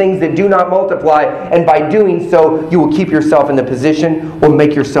energies into things that do not multiply. And by doing so, you will keep yourself in the position or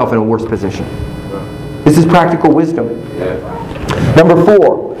make yourself in a worse position. This is practical wisdom. Yeah. Number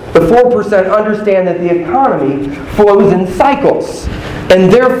 4. The 4% understand that the economy flows in cycles. And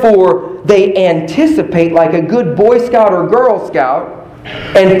therefore, they anticipate like a good Boy Scout or Girl Scout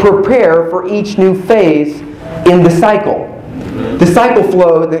and prepare for each new phase in the cycle.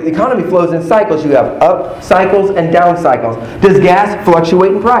 The economy flows in cycles. You have up cycles and down cycles. Does gas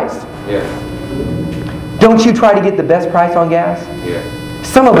fluctuate in price? Yes. Don't you try to get the best price on gas? Yes.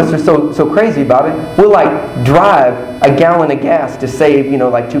 Some of us are so crazy about it. We'll like drive a gallon of gas to save,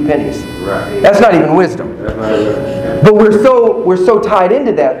 like 2 pennies. Right. That's not even wisdom. That's not good. But we're so tied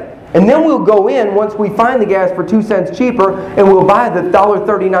into that. And then we'll go in once we find the gas for 2 cents cheaper and we'll buy the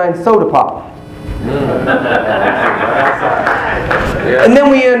 $1.39 soda pop. And then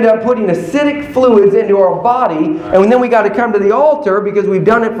we end up putting acidic fluids into our body, and then we got to come to the altar because we've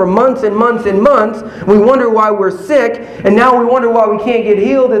done it for months and months and months. We wonder why we're sick, and now we wonder why we can't get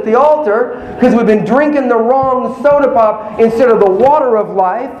healed at the altar because we've been drinking the wrong soda pop instead of the water of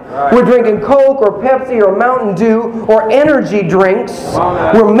life. We're drinking Coke or Pepsi or Mountain Dew or energy drinks.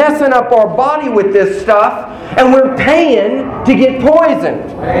 We're messing up our body with this stuff, and we're paying to get poisoned.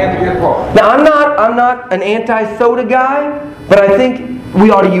 Now, I'm not an anti-soda guy, but I think we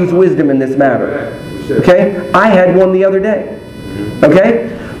ought to use wisdom in this matter. Okay? I had one the other day.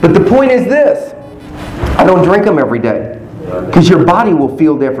 Okay? But the point is this. I don't drink them every day. Because your body will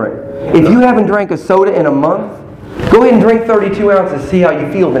feel different. If you haven't drank a soda in a month, go ahead and drink 32 ounces, see how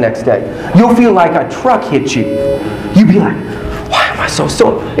you feel the next day. You'll feel like a truck hit you. You'll be like, why am I so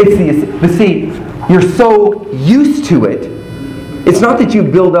sore? See, you're so used to it. It's not that you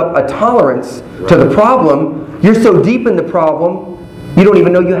build up a tolerance to the problem. You're so deep in the problem, you don't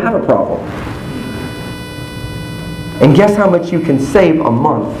even know you have a problem. And guess how much you can save a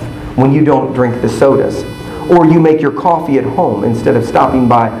month when you don't drink the sodas? Or you make your coffee at home instead of stopping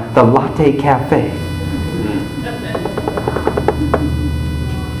by the Latte Cafe.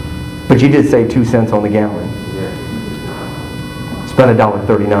 But you did save 2 cents on the gallon. Spent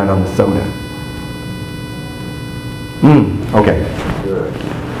 $1.39 on the soda. Okay.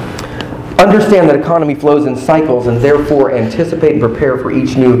 Understand that economy flows in cycles and therefore anticipate and prepare for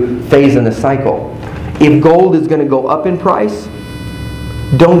each new phase in the cycle. If gold is going to go up in price,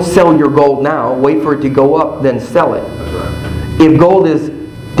 don't sell your gold now. Wait for it to go up, then sell it. If gold is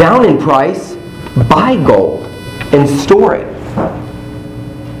down in price, buy gold and store it.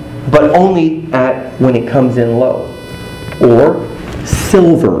 But only when it comes in low. Or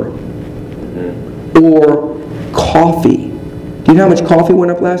silver. Or coffee. Do you know how much coffee went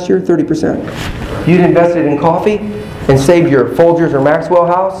up last year? 30%. You'd invested in coffee and saved your Folgers or Maxwell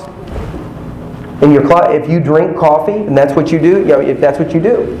house. If you drink coffee, and that's what you do, if that's what you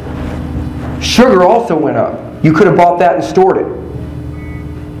do. Sugar also went up. You could have bought that and stored it.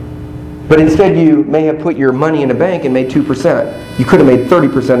 But instead you may have put your money in a bank and made 2%. You could have made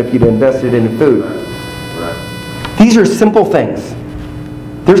 30% if you'd invested in food. These are simple things.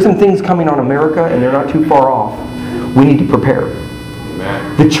 There's some things coming on America and they're not too far off. We need to prepare.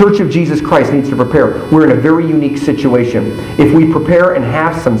 The Church of Jesus Christ needs to prepare. We're in a very unique situation. If we prepare and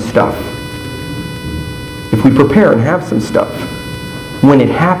have some stuff, when it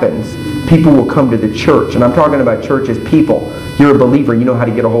happens, people will come to the church. And I'm talking about church as people. You're a believer. You know how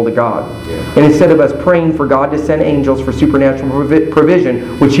to get a hold of God. And instead of us praying for God to send angels for supernatural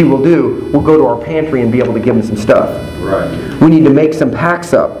provision, which He will do, we'll go to our pantry and be able to give them some stuff. Right. We need to make some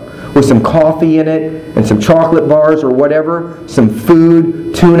packs up with some coffee in it and some chocolate bars or whatever, some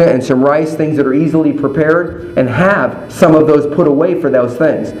food, tuna and some rice, things that are easily prepared, and have some of those put away for those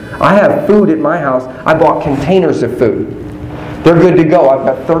things. I have food at my house. I bought containers of food. They're good to go. I've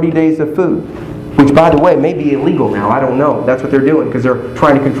got 30 days of food, which, by the way, may be illegal now. I don't know. That's what they're doing because they're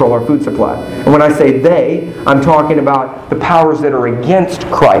trying to control our food supply. And when I say they, I'm talking about the powers that are against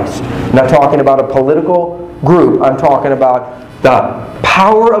Christ. I'm not talking about a political group. I'm talking about the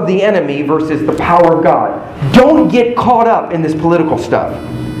power of the enemy versus the power of God. Don't get caught up in this political stuff.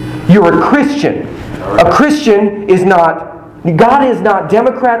 You're a Christian. A Christian is not, God is not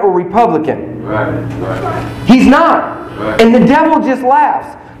Democrat or Republican. Right. He's not. Right. And the devil just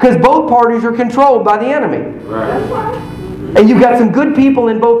laughs because both parties are controlled by the enemy. Right. And you've got some good people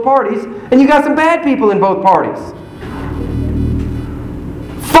in both parties, and you've got some bad people in both parties.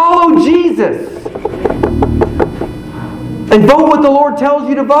 Follow Jesus. And vote what the Lord tells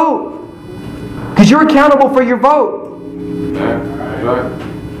you to vote. Because you're accountable for your vote. Right.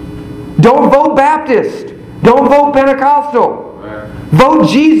 Don't vote Baptist. Don't vote Pentecostal. Right. Vote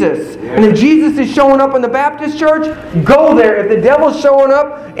Jesus. And if Jesus is showing up in the Baptist church, go there. If the devil's showing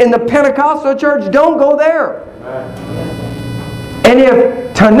up in the Pentecostal church, don't go there. And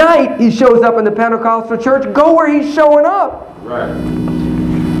if tonight he shows up in the Pentecostal church, go where he's showing up. Right.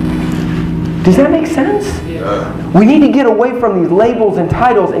 Does that make sense? Yeah. We need to get away from these labels and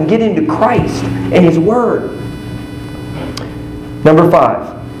titles and get into Christ and His Word. Number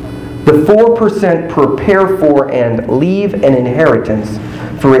 5. The 4% prepare for and leave an inheritance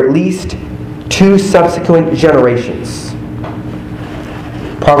for at least 2 subsequent generations.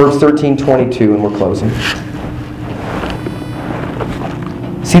 Proverbs 13:22, and we're closing.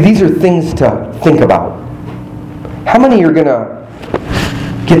 See, these are things to think about. How many are going to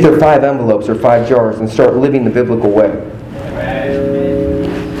get their 5 envelopes or 5 jars and start living the biblical way?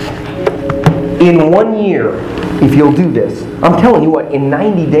 In 1 year, if you'll do this, I'm telling you what, in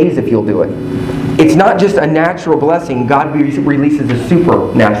 90 days if you'll do it, it's not just a natural blessing. God releases a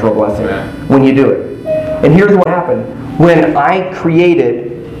supernatural blessing when you do it. And here's what happened. When I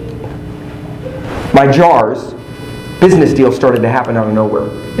created my jars, business deals started to happen out of nowhere.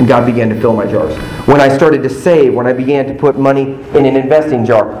 And God began to fill my jars. When I started to save, when I began to put money in an investing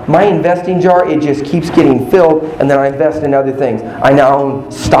jar, my investing jar, it just keeps getting filled, and then I invest in other things. I now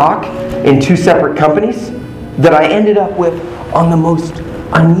own stock in 2 separate companies that I ended up with on the most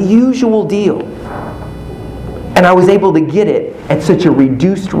unusual deal. And I was able to get it at such a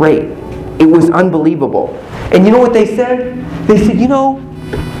reduced rate. It was unbelievable. And you know what they said? They said,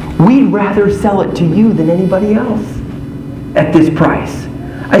 we'd rather sell it to you than anybody else at this price.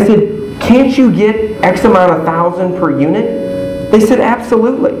 I said, can't you get X amount of thousand per unit? They said,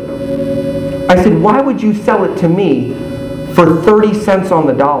 absolutely. I said, why would you sell it to me for 30 cents on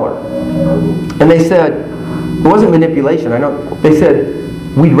the dollar? And they said, it wasn't manipulation, I know. They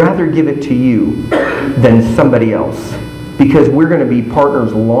said, we'd rather give it to you than somebody else because we're going to be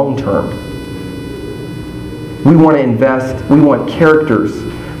partners long term. We want to invest, we want characters.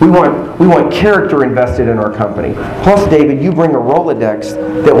 We want character invested in our company. Plus, David, you bring a Rolodex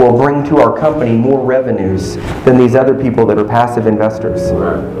that will bring to our company more revenues than these other people that are passive investors.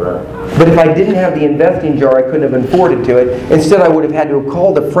 Right. But if I didn't have the investing jar, I couldn't have afforded to it. Instead, I would have had to have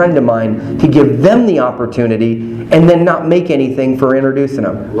called a friend of mine to give them the opportunity and then not make anything for introducing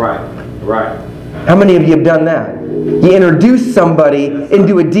them. Right. How many of you have done that? You introduce somebody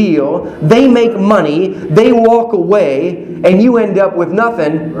into a deal, they make money, they walk away, and you end up with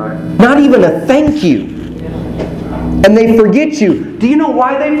nothing, not even a thank you. And they forget you. Do you know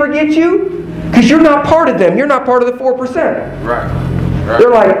why they forget you? Because you're not part of them. You're not part of the 4%. Right. They're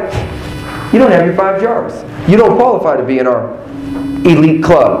like, you don't have your 5 jars. You don't qualify to be in our elite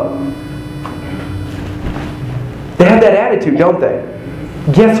club. They have that attitude, don't they?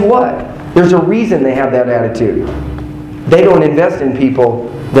 Guess what? There's a reason they have that attitude. They don't invest in people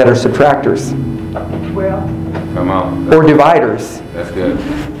that are subtractors. Well, Come on. Or dividers. That's good.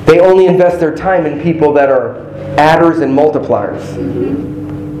 They only invest their time in people that are adders and multipliers.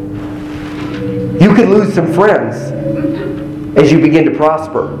 You could lose some friends as you begin to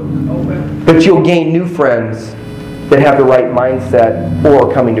prosper. But you'll gain new friends that have the right mindset or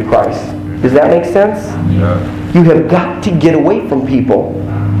are coming to Christ. Does that make sense? Yeah. You have got to get away from people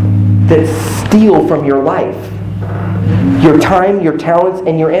that steal from your life. Your time, your talents,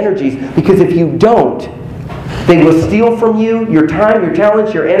 and your energies. Because if you don't, They will steal from you your time, your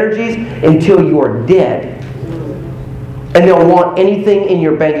talents, your energies until you are dead. And they'll want anything in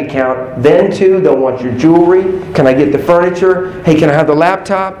your bank account. Then too, they'll want your jewelry. Can I get the furniture? Hey, can I have the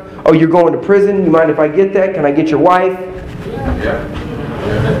laptop? Oh, you're going to prison? You mind if I get that? Can I get your wife? Yeah.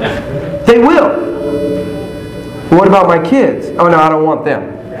 They will. What about my kids? Oh no, I don't want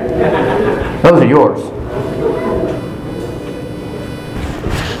them. Those are yours.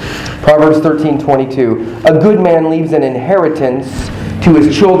 Proverbs 13:22. A good man leaves an inheritance to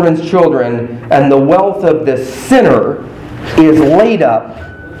his children's children, and the wealth of the sinner is laid up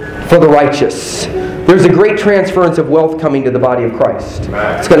for the righteous. There's a great transference of wealth coming to the body of Christ.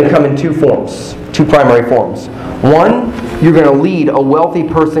 It's going to come in two forms, two primary forms. One, you're going to lead a wealthy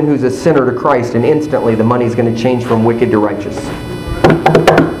person who's a sinner to Christ, and instantly the money's going to change from wicked to righteous.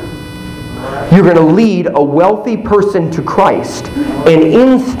 You're going to lead a wealthy person to Christ, and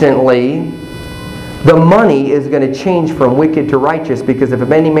instantly the money is going to change from wicked to righteous, because if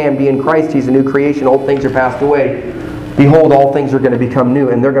any man be in Christ, he's a new creation. Old things are passed away. Behold, all things are going to become new,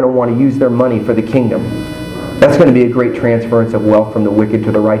 and they're going to want to use their money for the kingdom. That's going to be a great transference of wealth from the wicked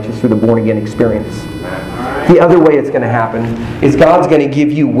to the righteous through the born-again experience. The other way it's going to happen is God's going to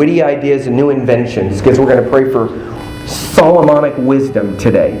give you witty ideas and new inventions, because we're going to pray for Solomonic wisdom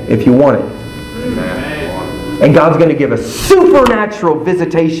today, if you want it. And God's going to give a supernatural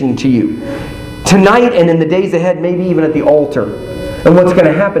visitation to you tonight and in the days ahead, maybe even at the altar. And what's going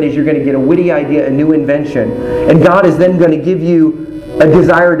to happen is you're going to get a witty idea, a new invention. And God is then going to give you a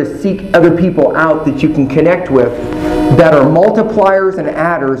desire to seek other people out that you can connect with that are multipliers and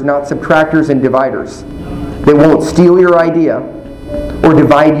adders, not subtractors and dividers. They won't steal your idea or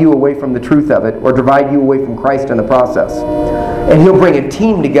divide you away from the truth of it or divide you away from Christ in the process. And He'll bring a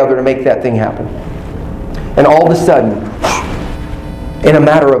team together to make that thing happen. And all of a sudden, in a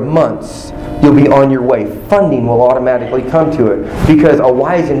matter of months, you'll be on your way. Funding will automatically come to it, because a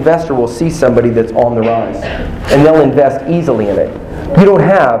wise investor will see somebody that's on the rise, and they'll invest easily in it. You don't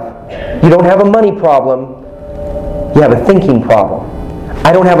have a money problem. You have a thinking problem.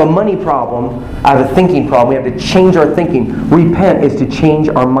 I don't have a money problem. I have a thinking problem. We have to change our thinking. Repent is to change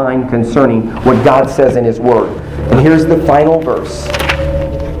our mind concerning what God says in His Word. And here's the final verse.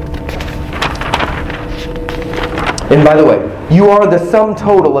 And by the way, you are the sum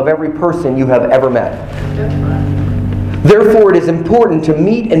total of every person you have ever met. Therefore, it is important to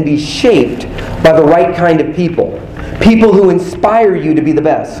meet and be shaped by the right kind of people. People who inspire you to be the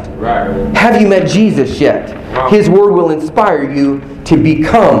best. Right. Have you met Jesus yet? His Word will inspire you to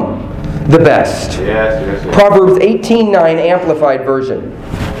become the best. Yes. Proverbs 18:9 Amplified Version.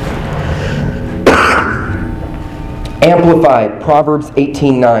 Amplified, Proverbs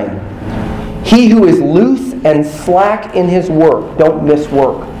 18:9. He who is loose and slack in his work. Don't miss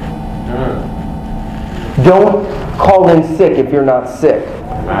work. Don't call in sick if you're not sick.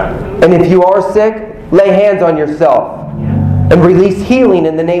 And if you are sick, lay hands on yourself and release healing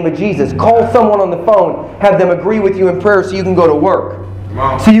in the name of Jesus. Call someone on the phone. Have them agree with you in prayer so you can go to work.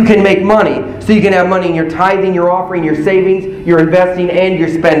 So you can make money. So you can have money in your tithing, your offering, your savings, your investing, and your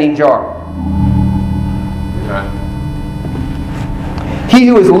spending jar. He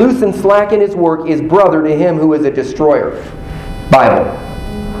who is loose and slack in his work is brother to him who is a destroyer. Bible.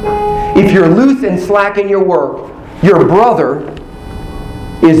 If you're loose and slack in your work, your brother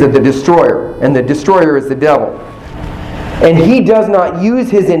is the destroyer, and the destroyer is the devil. And he does not use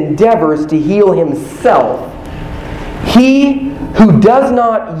his endeavors to heal himself. He who does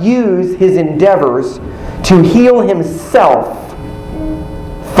not use his endeavors to heal himself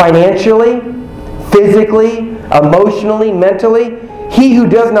financially, physically, emotionally, mentally, he who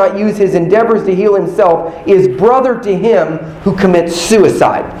does not use his endeavors to heal himself is brother to him who commits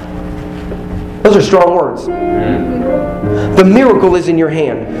suicide. Those are strong words. The miracle is in your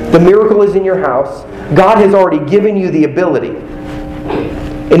hand. The miracle is in your house. God has already given you the ability.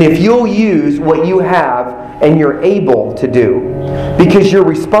 And if you'll use what you have and you're able to do, because your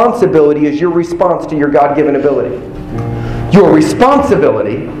responsibility is your response to your God-given ability. Your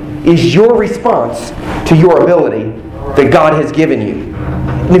responsibility is your response to your ability that God has given you.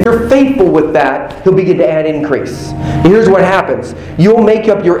 And if you're faithful with that, He'll begin to add increase. And here's what happens. You'll make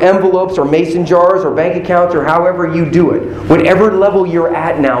up your envelopes or mason jars or bank accounts or however you do it. Whatever level you're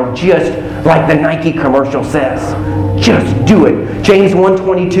at now, just like the Nike commercial says. Just do it. James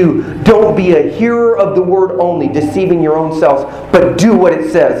 1:22. Don't be a hearer of the word only, deceiving your own selves, but do what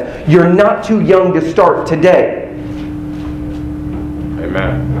it says. You're not too young to start today.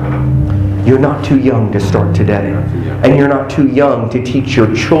 Amen. You're not too young to start today. And you're not too young to teach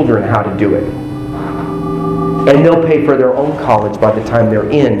your children how to do it. And they'll pay for their own college by the time they're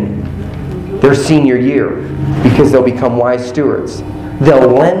in their senior year because they'll become wise stewards. They'll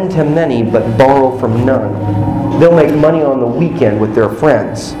lend to many but borrow from none. They'll make money on the weekend with their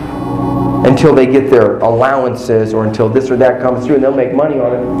friends until they get their allowances or until this or that comes through, and they'll make money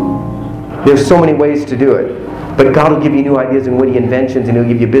on it. There's so many ways to do it. But God will give you new ideas and witty inventions, and He'll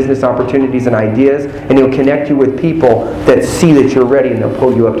give you business opportunities and ideas, and He'll connect you with people that see that you're ready, and they'll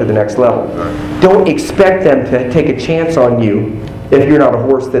pull you up to the next level. Don't expect them to take a chance on you if you're not a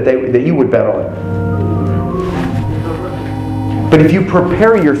horse that you would bet on. But if you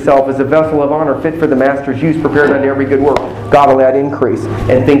prepare yourself as a vessel of honor fit for the Master's use, prepared unto every good work, God will add increase,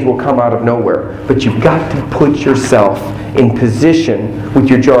 and things will come out of nowhere. But you've got to put yourself in position with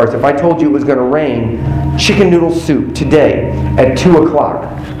your jars. If I told you it was going to rain chicken noodle soup today at 2 o'clock,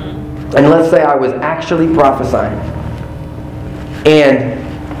 and let's say I was actually prophesying, and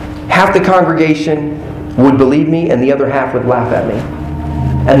half the congregation would believe me and the other half would laugh at me,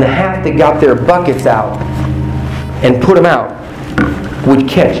 and the half that got their buckets out and put them out would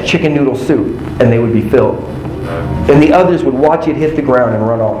catch chicken noodle soup and they would be filled, and the others would watch it hit the ground and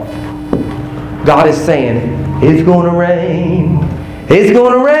run off. God is saying, it's going to rain. It's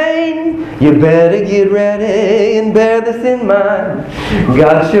going to rain. You better get ready and bear this in mind.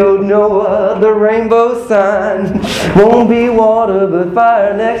 God showed Noah the rainbow sign. Won't be water but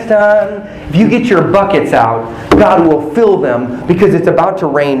fire next time. If you get your buckets out, God will fill them because it's about to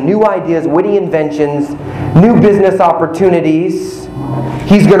rain new ideas, witty inventions, new business opportunities.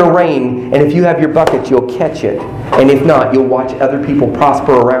 He's going to rain, and if you have your buckets, you'll catch it. And if not, you'll watch other people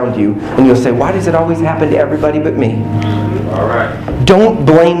prosper around you, and you'll say, why does it always happen to everybody but me? All right. Don't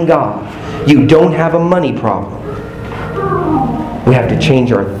blame God. You don't have a money problem. We have to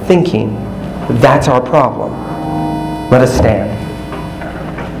change our thinking. That's our problem. Let us stand.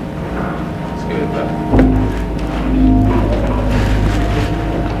 That's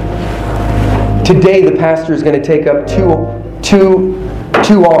good. Today, the pastor is going to take up two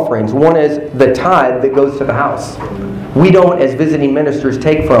offerings. One is the tithe that goes to the house. We don't, as visiting ministers,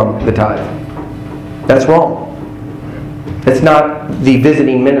 take from the tithe. That's wrong. It's not the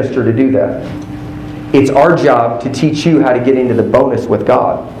visiting minister to do that. It's our job to teach you how to get into the bonus with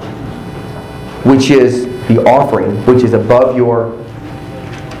God, which is the offering, which is above your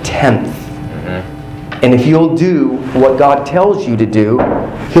tenth. And if you'll do what God tells you to do,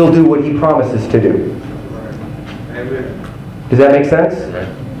 He'll do what He promises to do. Does that make sense?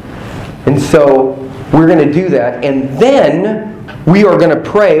 And so we're going to do that, and then we are going to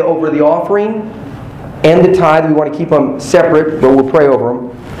pray over the offering and the tithe. We want to keep them separate, but we'll pray over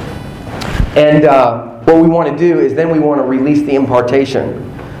them. And what we want to do is then we want to release the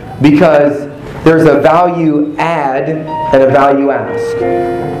impartation, because there's a value add and a value ask.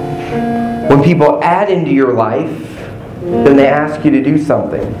 When people add into your life, then they ask you to do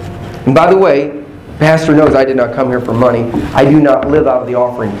something. And by the way, Pastor knows I did not come here for money. I do not live out of the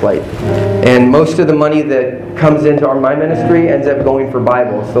offering plate. And most of the money that comes into my ministry ends up going for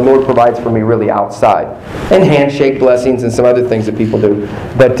Bibles. The Lord provides for me really outside. And handshake blessings and some other things that people do.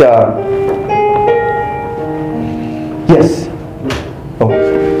 But, yes. Oh.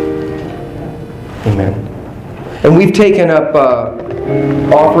 Amen. And we've taken up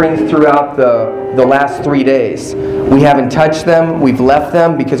offerings throughout the last 3 days. We haven't touched them. We've left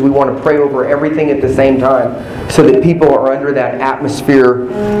them because we want to pray over everything at the same time so that people are under that atmosphere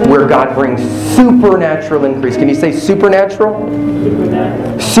where God brings supernatural increase. Can you say supernatural?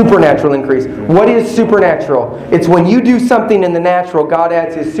 Supernatural increase. What is supernatural? It's when you do something in the natural, God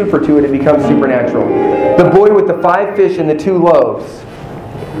adds His super to it, it becomes supernatural. The boy with the 5 fish and the 2 loaves,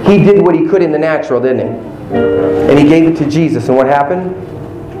 he did what he could in the natural, didn't he? And he gave it to Jesus, and what happened?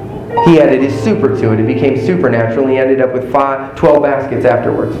 He added His super to it. It became supernatural, and he ended up with 12 baskets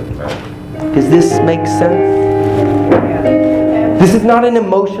afterwards. Does this make sense? This is not an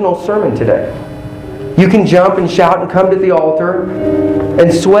emotional sermon today. You can jump and shout and come to the altar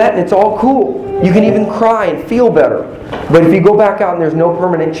and sweat, and it's all cool. You can even cry and feel better. But if you go back out and there's no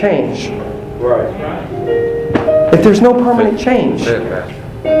permanent change, if there's no permanent change,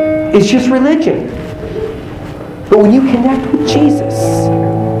 it's just religion. But when you connect with Jesus,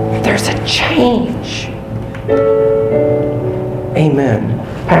 there's a change. Amen.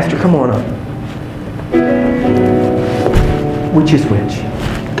 Pastor, come on up. Which is which?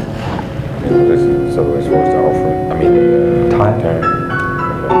 So as far as the offering, I mean Tithe.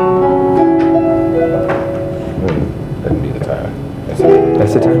 Doesn't need a tithe.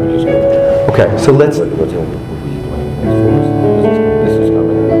 That's the tithe? Just go. Okay, so let's... What we doing as far as this is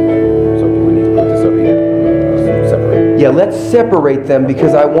coming? So do we need to put this up here? Separate. Yeah, let's separate them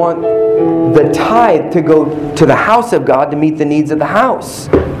because I want the tithe to go to the house of God to meet the needs of the house.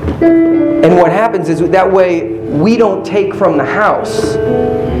 And what happens is that way we don't take from the house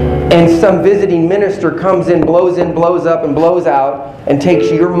and some visiting minister comes in, blows up, and blows out and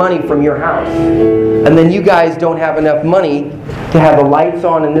takes your money from your house. And then you guys don't have enough money to have the lights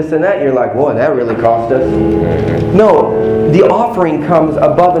on and this and that. You're like, boy, that really cost us. No, the offering comes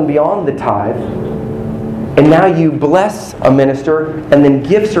above and beyond the tithe. And now you bless a minister, and then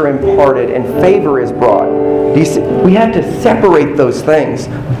gifts are imparted, and favor is brought. We have to separate those things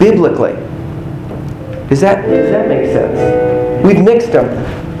biblically. Does that make sense? We've mixed them.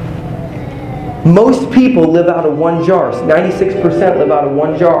 Most people live out of one jar. 96% live out of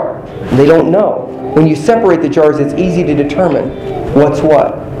one jar. They don't know. When you separate the jars, it's easy to determine what's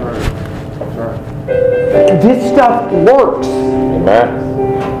what. This stuff works.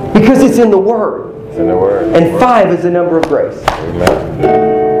 Amen. Because it's in the Word. It's in the Word. And 5 is the number of grace.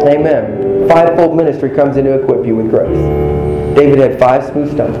 Amen. Amen. Fivefold ministry comes in to equip you with grace. David had 5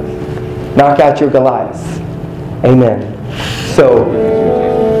 smooth stones. Knock out your Goliaths. Amen. So,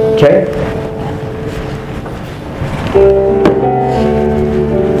 okay?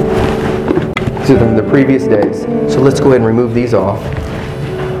 To the previous days. So let's go ahead and remove these off.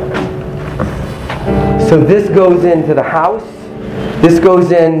 So this goes into the house. This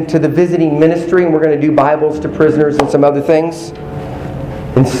goes into the visiting ministry, and we're going to do Bibles to prisoners and some other things.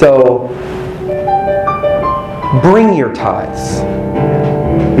 And so, bring your tithes.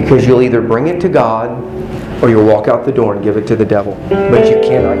 Because you'll either bring it to God, or you'll walk out the door and give it to the devil. But you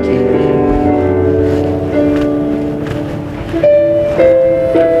cannot keep it.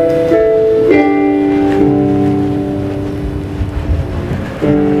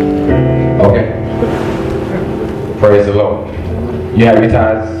 Praise the Lord. You have your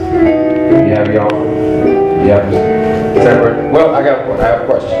tithes. You have your offering. You have separate. Well, I have a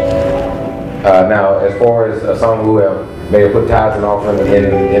question. Now, as far as some who may have put tithes and offering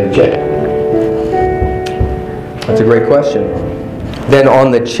in the check. That's a great question. Then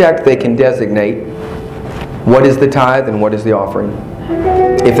on the check, they can designate what is the tithe and what is the offering,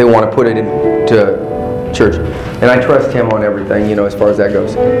 if they want to put it into church. And I trust him on everything, as far as that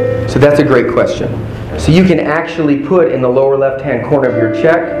goes. So that's a great question. So you can actually put in the lower left-hand corner of your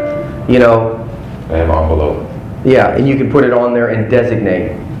check, And envelope. Yeah, and you can put it on there and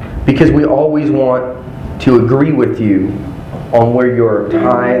designate. Because we always want to agree with you on where your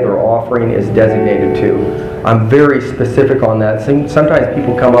tithe or offering is designated to. I'm very specific on that. Sometimes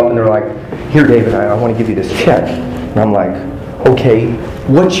people come up and they're like, here, David, I want to give you this check. And I'm like, okay,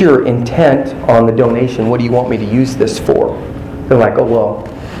 what's your intent on the donation? What do you want me to use this for? They're like, oh, well,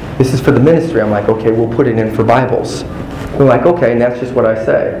 this is for the ministry. I'm like, okay, we'll put it in for Bibles. They're like, okay, and that's just what I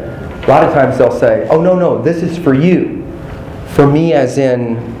say. A lot of times they'll say, oh, no, this is for you. For me as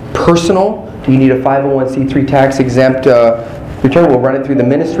in personal. Do you need a 501c3 tax exempt return? We'll run it through the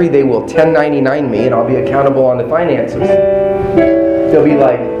ministry. They will 1099 me, and I'll be accountable on the finances. They'll be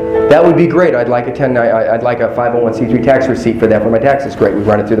like, that would be great. I'd like a 501c3 tax receipt for that for my taxes. Great, we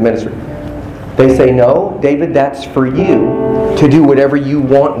run it through the ministry. They say, no, David, that's for you to do whatever you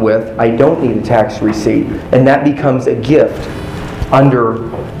want with. I don't need a tax receipt. And that becomes a gift under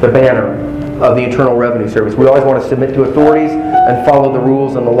the banner of the Internal Revenue Service. We always want to submit to authorities and follow the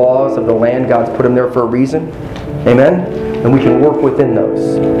rules and the laws of the land. God's put them there for a reason. Amen? And we can work within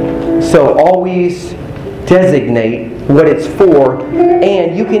those. So always designate what it's for,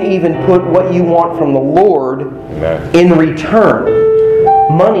 and you can even put what you want from the Lord in return.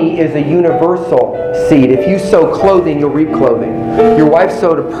 Money is a universal seed. If you sow clothing, you'll reap clothing. Your wife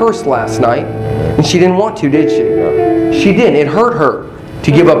sewed a purse last night, and she didn't want to, did she? She didn't. It hurt her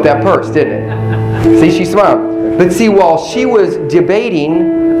to give up that purse, didn't it? See, she smiled. But see, while she was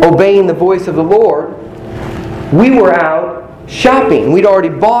debating, obeying the voice of the Lord, we were out shopping. We'd already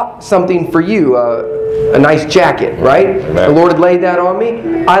bought something for you, a nice jacket, right? Amen. The Lord had laid that on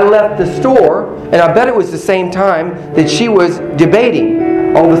me. I left the store, and I bet it was the same time that she was debating.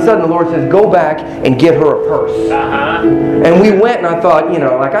 All of a sudden, the Lord says, go back and get her a purse. And we went, and I thought,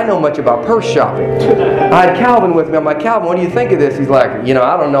 I know much about purse shopping. I had Calvin with me. I'm like, Calvin, what do you think of this? He's like,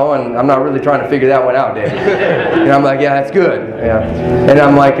 I don't know, and I'm not really trying to figure that one out, David. And I'm like, yeah, that's good. Yeah. And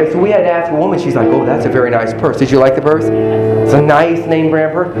I'm like, so we had to ask a woman. She's like, oh, that's a very nice purse. Did you like the purse? It's a nice name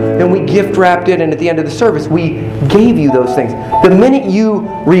brand purse. Then we gift wrapped it, and at the end of the service, we gave you those things. The minute you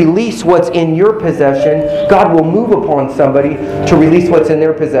release what's in your possession, God will move upon somebody to release what's in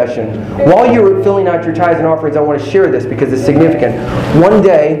their possession. While you're filling out your tithes and offerings, I want to share this because it's significant. One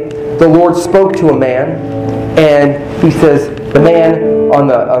day, the Lord spoke to a man, and He says, the man on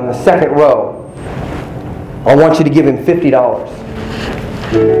the second row, I want you to give him $50.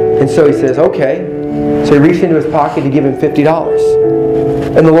 And so he says, okay. So he reached into his pocket to give him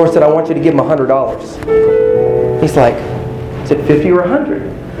 $50. And the Lord said, I want you to give him $100. He's like, is it 50 or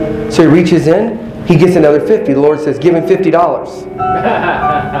 100? So he reaches in, he gets another 50. The Lord says, give him $50.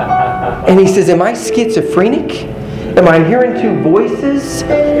 And he says, am I schizophrenic? Am I hearing two voices?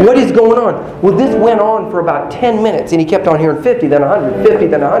 What is going on? Well, this went on for about 10 minutes, and he kept on hearing 50, then 100, 50,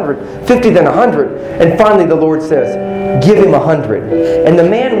 then 100, 50, then 100. And finally the Lord says, give him 100. And the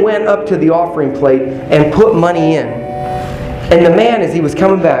man went up to the offering plate and put money in. And the man, as he was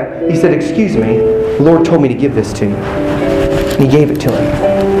coming back, he said, excuse me, the Lord told me to give this to you. And he gave it to him.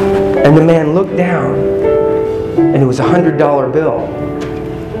 And the man looked down, and it was a $100 bill.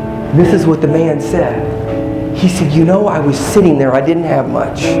 This is what the man said. He said, you know, I was sitting there, I didn't have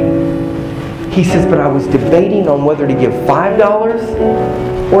much. He says, but I was debating on whether to give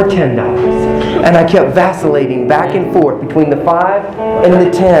 $5 or $10. And I kept vacillating back and forth between the 5 and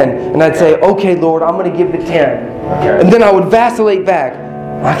the 10. And I'd say, okay, Lord, I'm going to give the 10. And then I would vacillate back.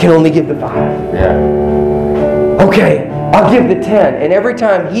 I can only give the 5. Okay, I'll give the 10. And every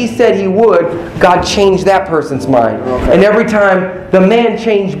time he said he would, God changed that person's mind. And every time the man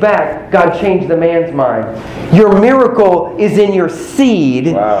changed back, God changed the man's mind. Your miracle is in your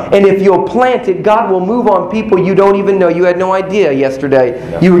seed. Wow. And if you'll plant it, God will move on people you don't even know. You had no idea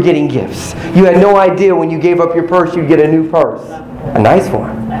yesterday you were getting gifts. You had no idea when you gave up your purse you'd get a new purse. A nice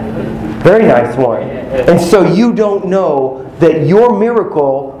one. Very nice one. And so you don't know that your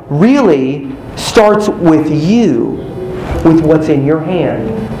miracle really starts with you, with what's in your hand.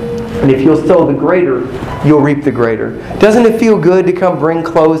 And if you'll sow the greater, you'll reap the greater. Doesn't it feel good to come bring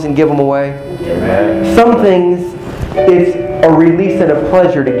clothes and give them away? Amen. Some things it's a release and a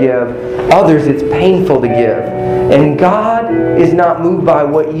pleasure to give. Others it's painful to give. And God is not moved by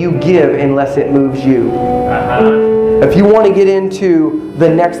what you give unless it moves you. If you want to get into the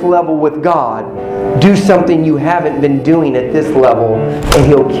next level with God, do something you haven't been doing at this level, and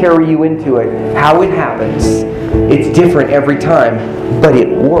He'll carry you into it. How it happens, it's different every time, but it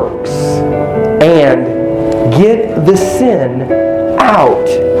works. And get the sin out.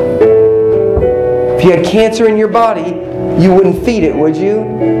 If you had cancer in your body, you wouldn't feed it, would you?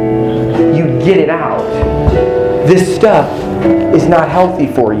 You'd get it out. This stuff is not healthy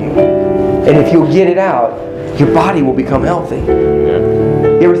for you. And if you'll get it out, your body will become healthy.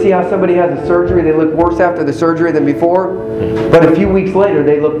 You ever see how somebody has a surgery, they look worse after the surgery than before? But a few weeks later,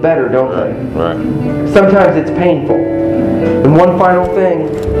 they look better, don't they? Right. Sometimes it's painful. And one final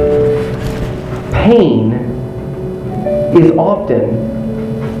thing, pain is often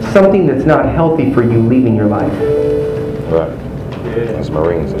something that's not healthy for you leaving your life. Right. That's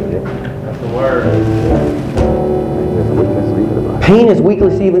Marines. That's the word. Pain is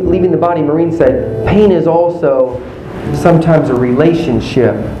weakness leaving the body. Marines say pain is also sometimes a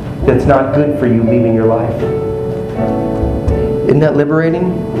relationship that's not good for you leaving your life. Isn't that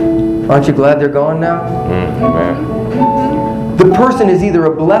liberating? Aren't you glad they're gone now? Amen. The person is either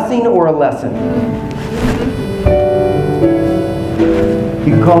a blessing or a lesson.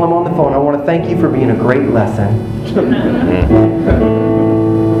 You can call them on the phone. I want to thank you for being a great lesson.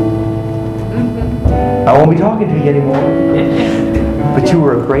 I won't be talking to you anymore. But you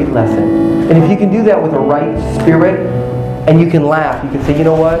were a great lesson. And if you can do that with a right spirit, and you can laugh, you can say, you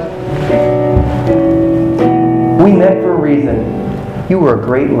know what? We met for a reason. You were a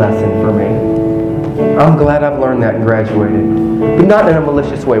great lesson for me. I'm glad I've learned that and graduated. But not in a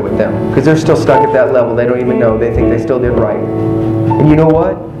malicious way with them. Because they're still stuck at that level. They don't even know. They think they still did right. And you know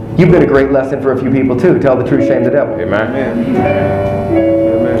what? You've been a great lesson for a few people too. Tell the truth, shame the devil. Amen.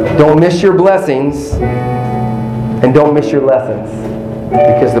 Don't miss your blessings. And don't miss your lessons.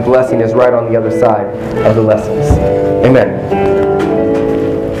 Because the blessing is right on the other side of the lessons. Amen.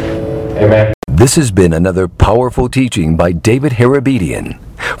 Amen. This has been another powerful teaching by David Herabedian.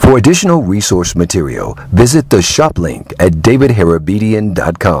 For additional resource material, visit the shop link at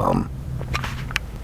davidherabedian.com.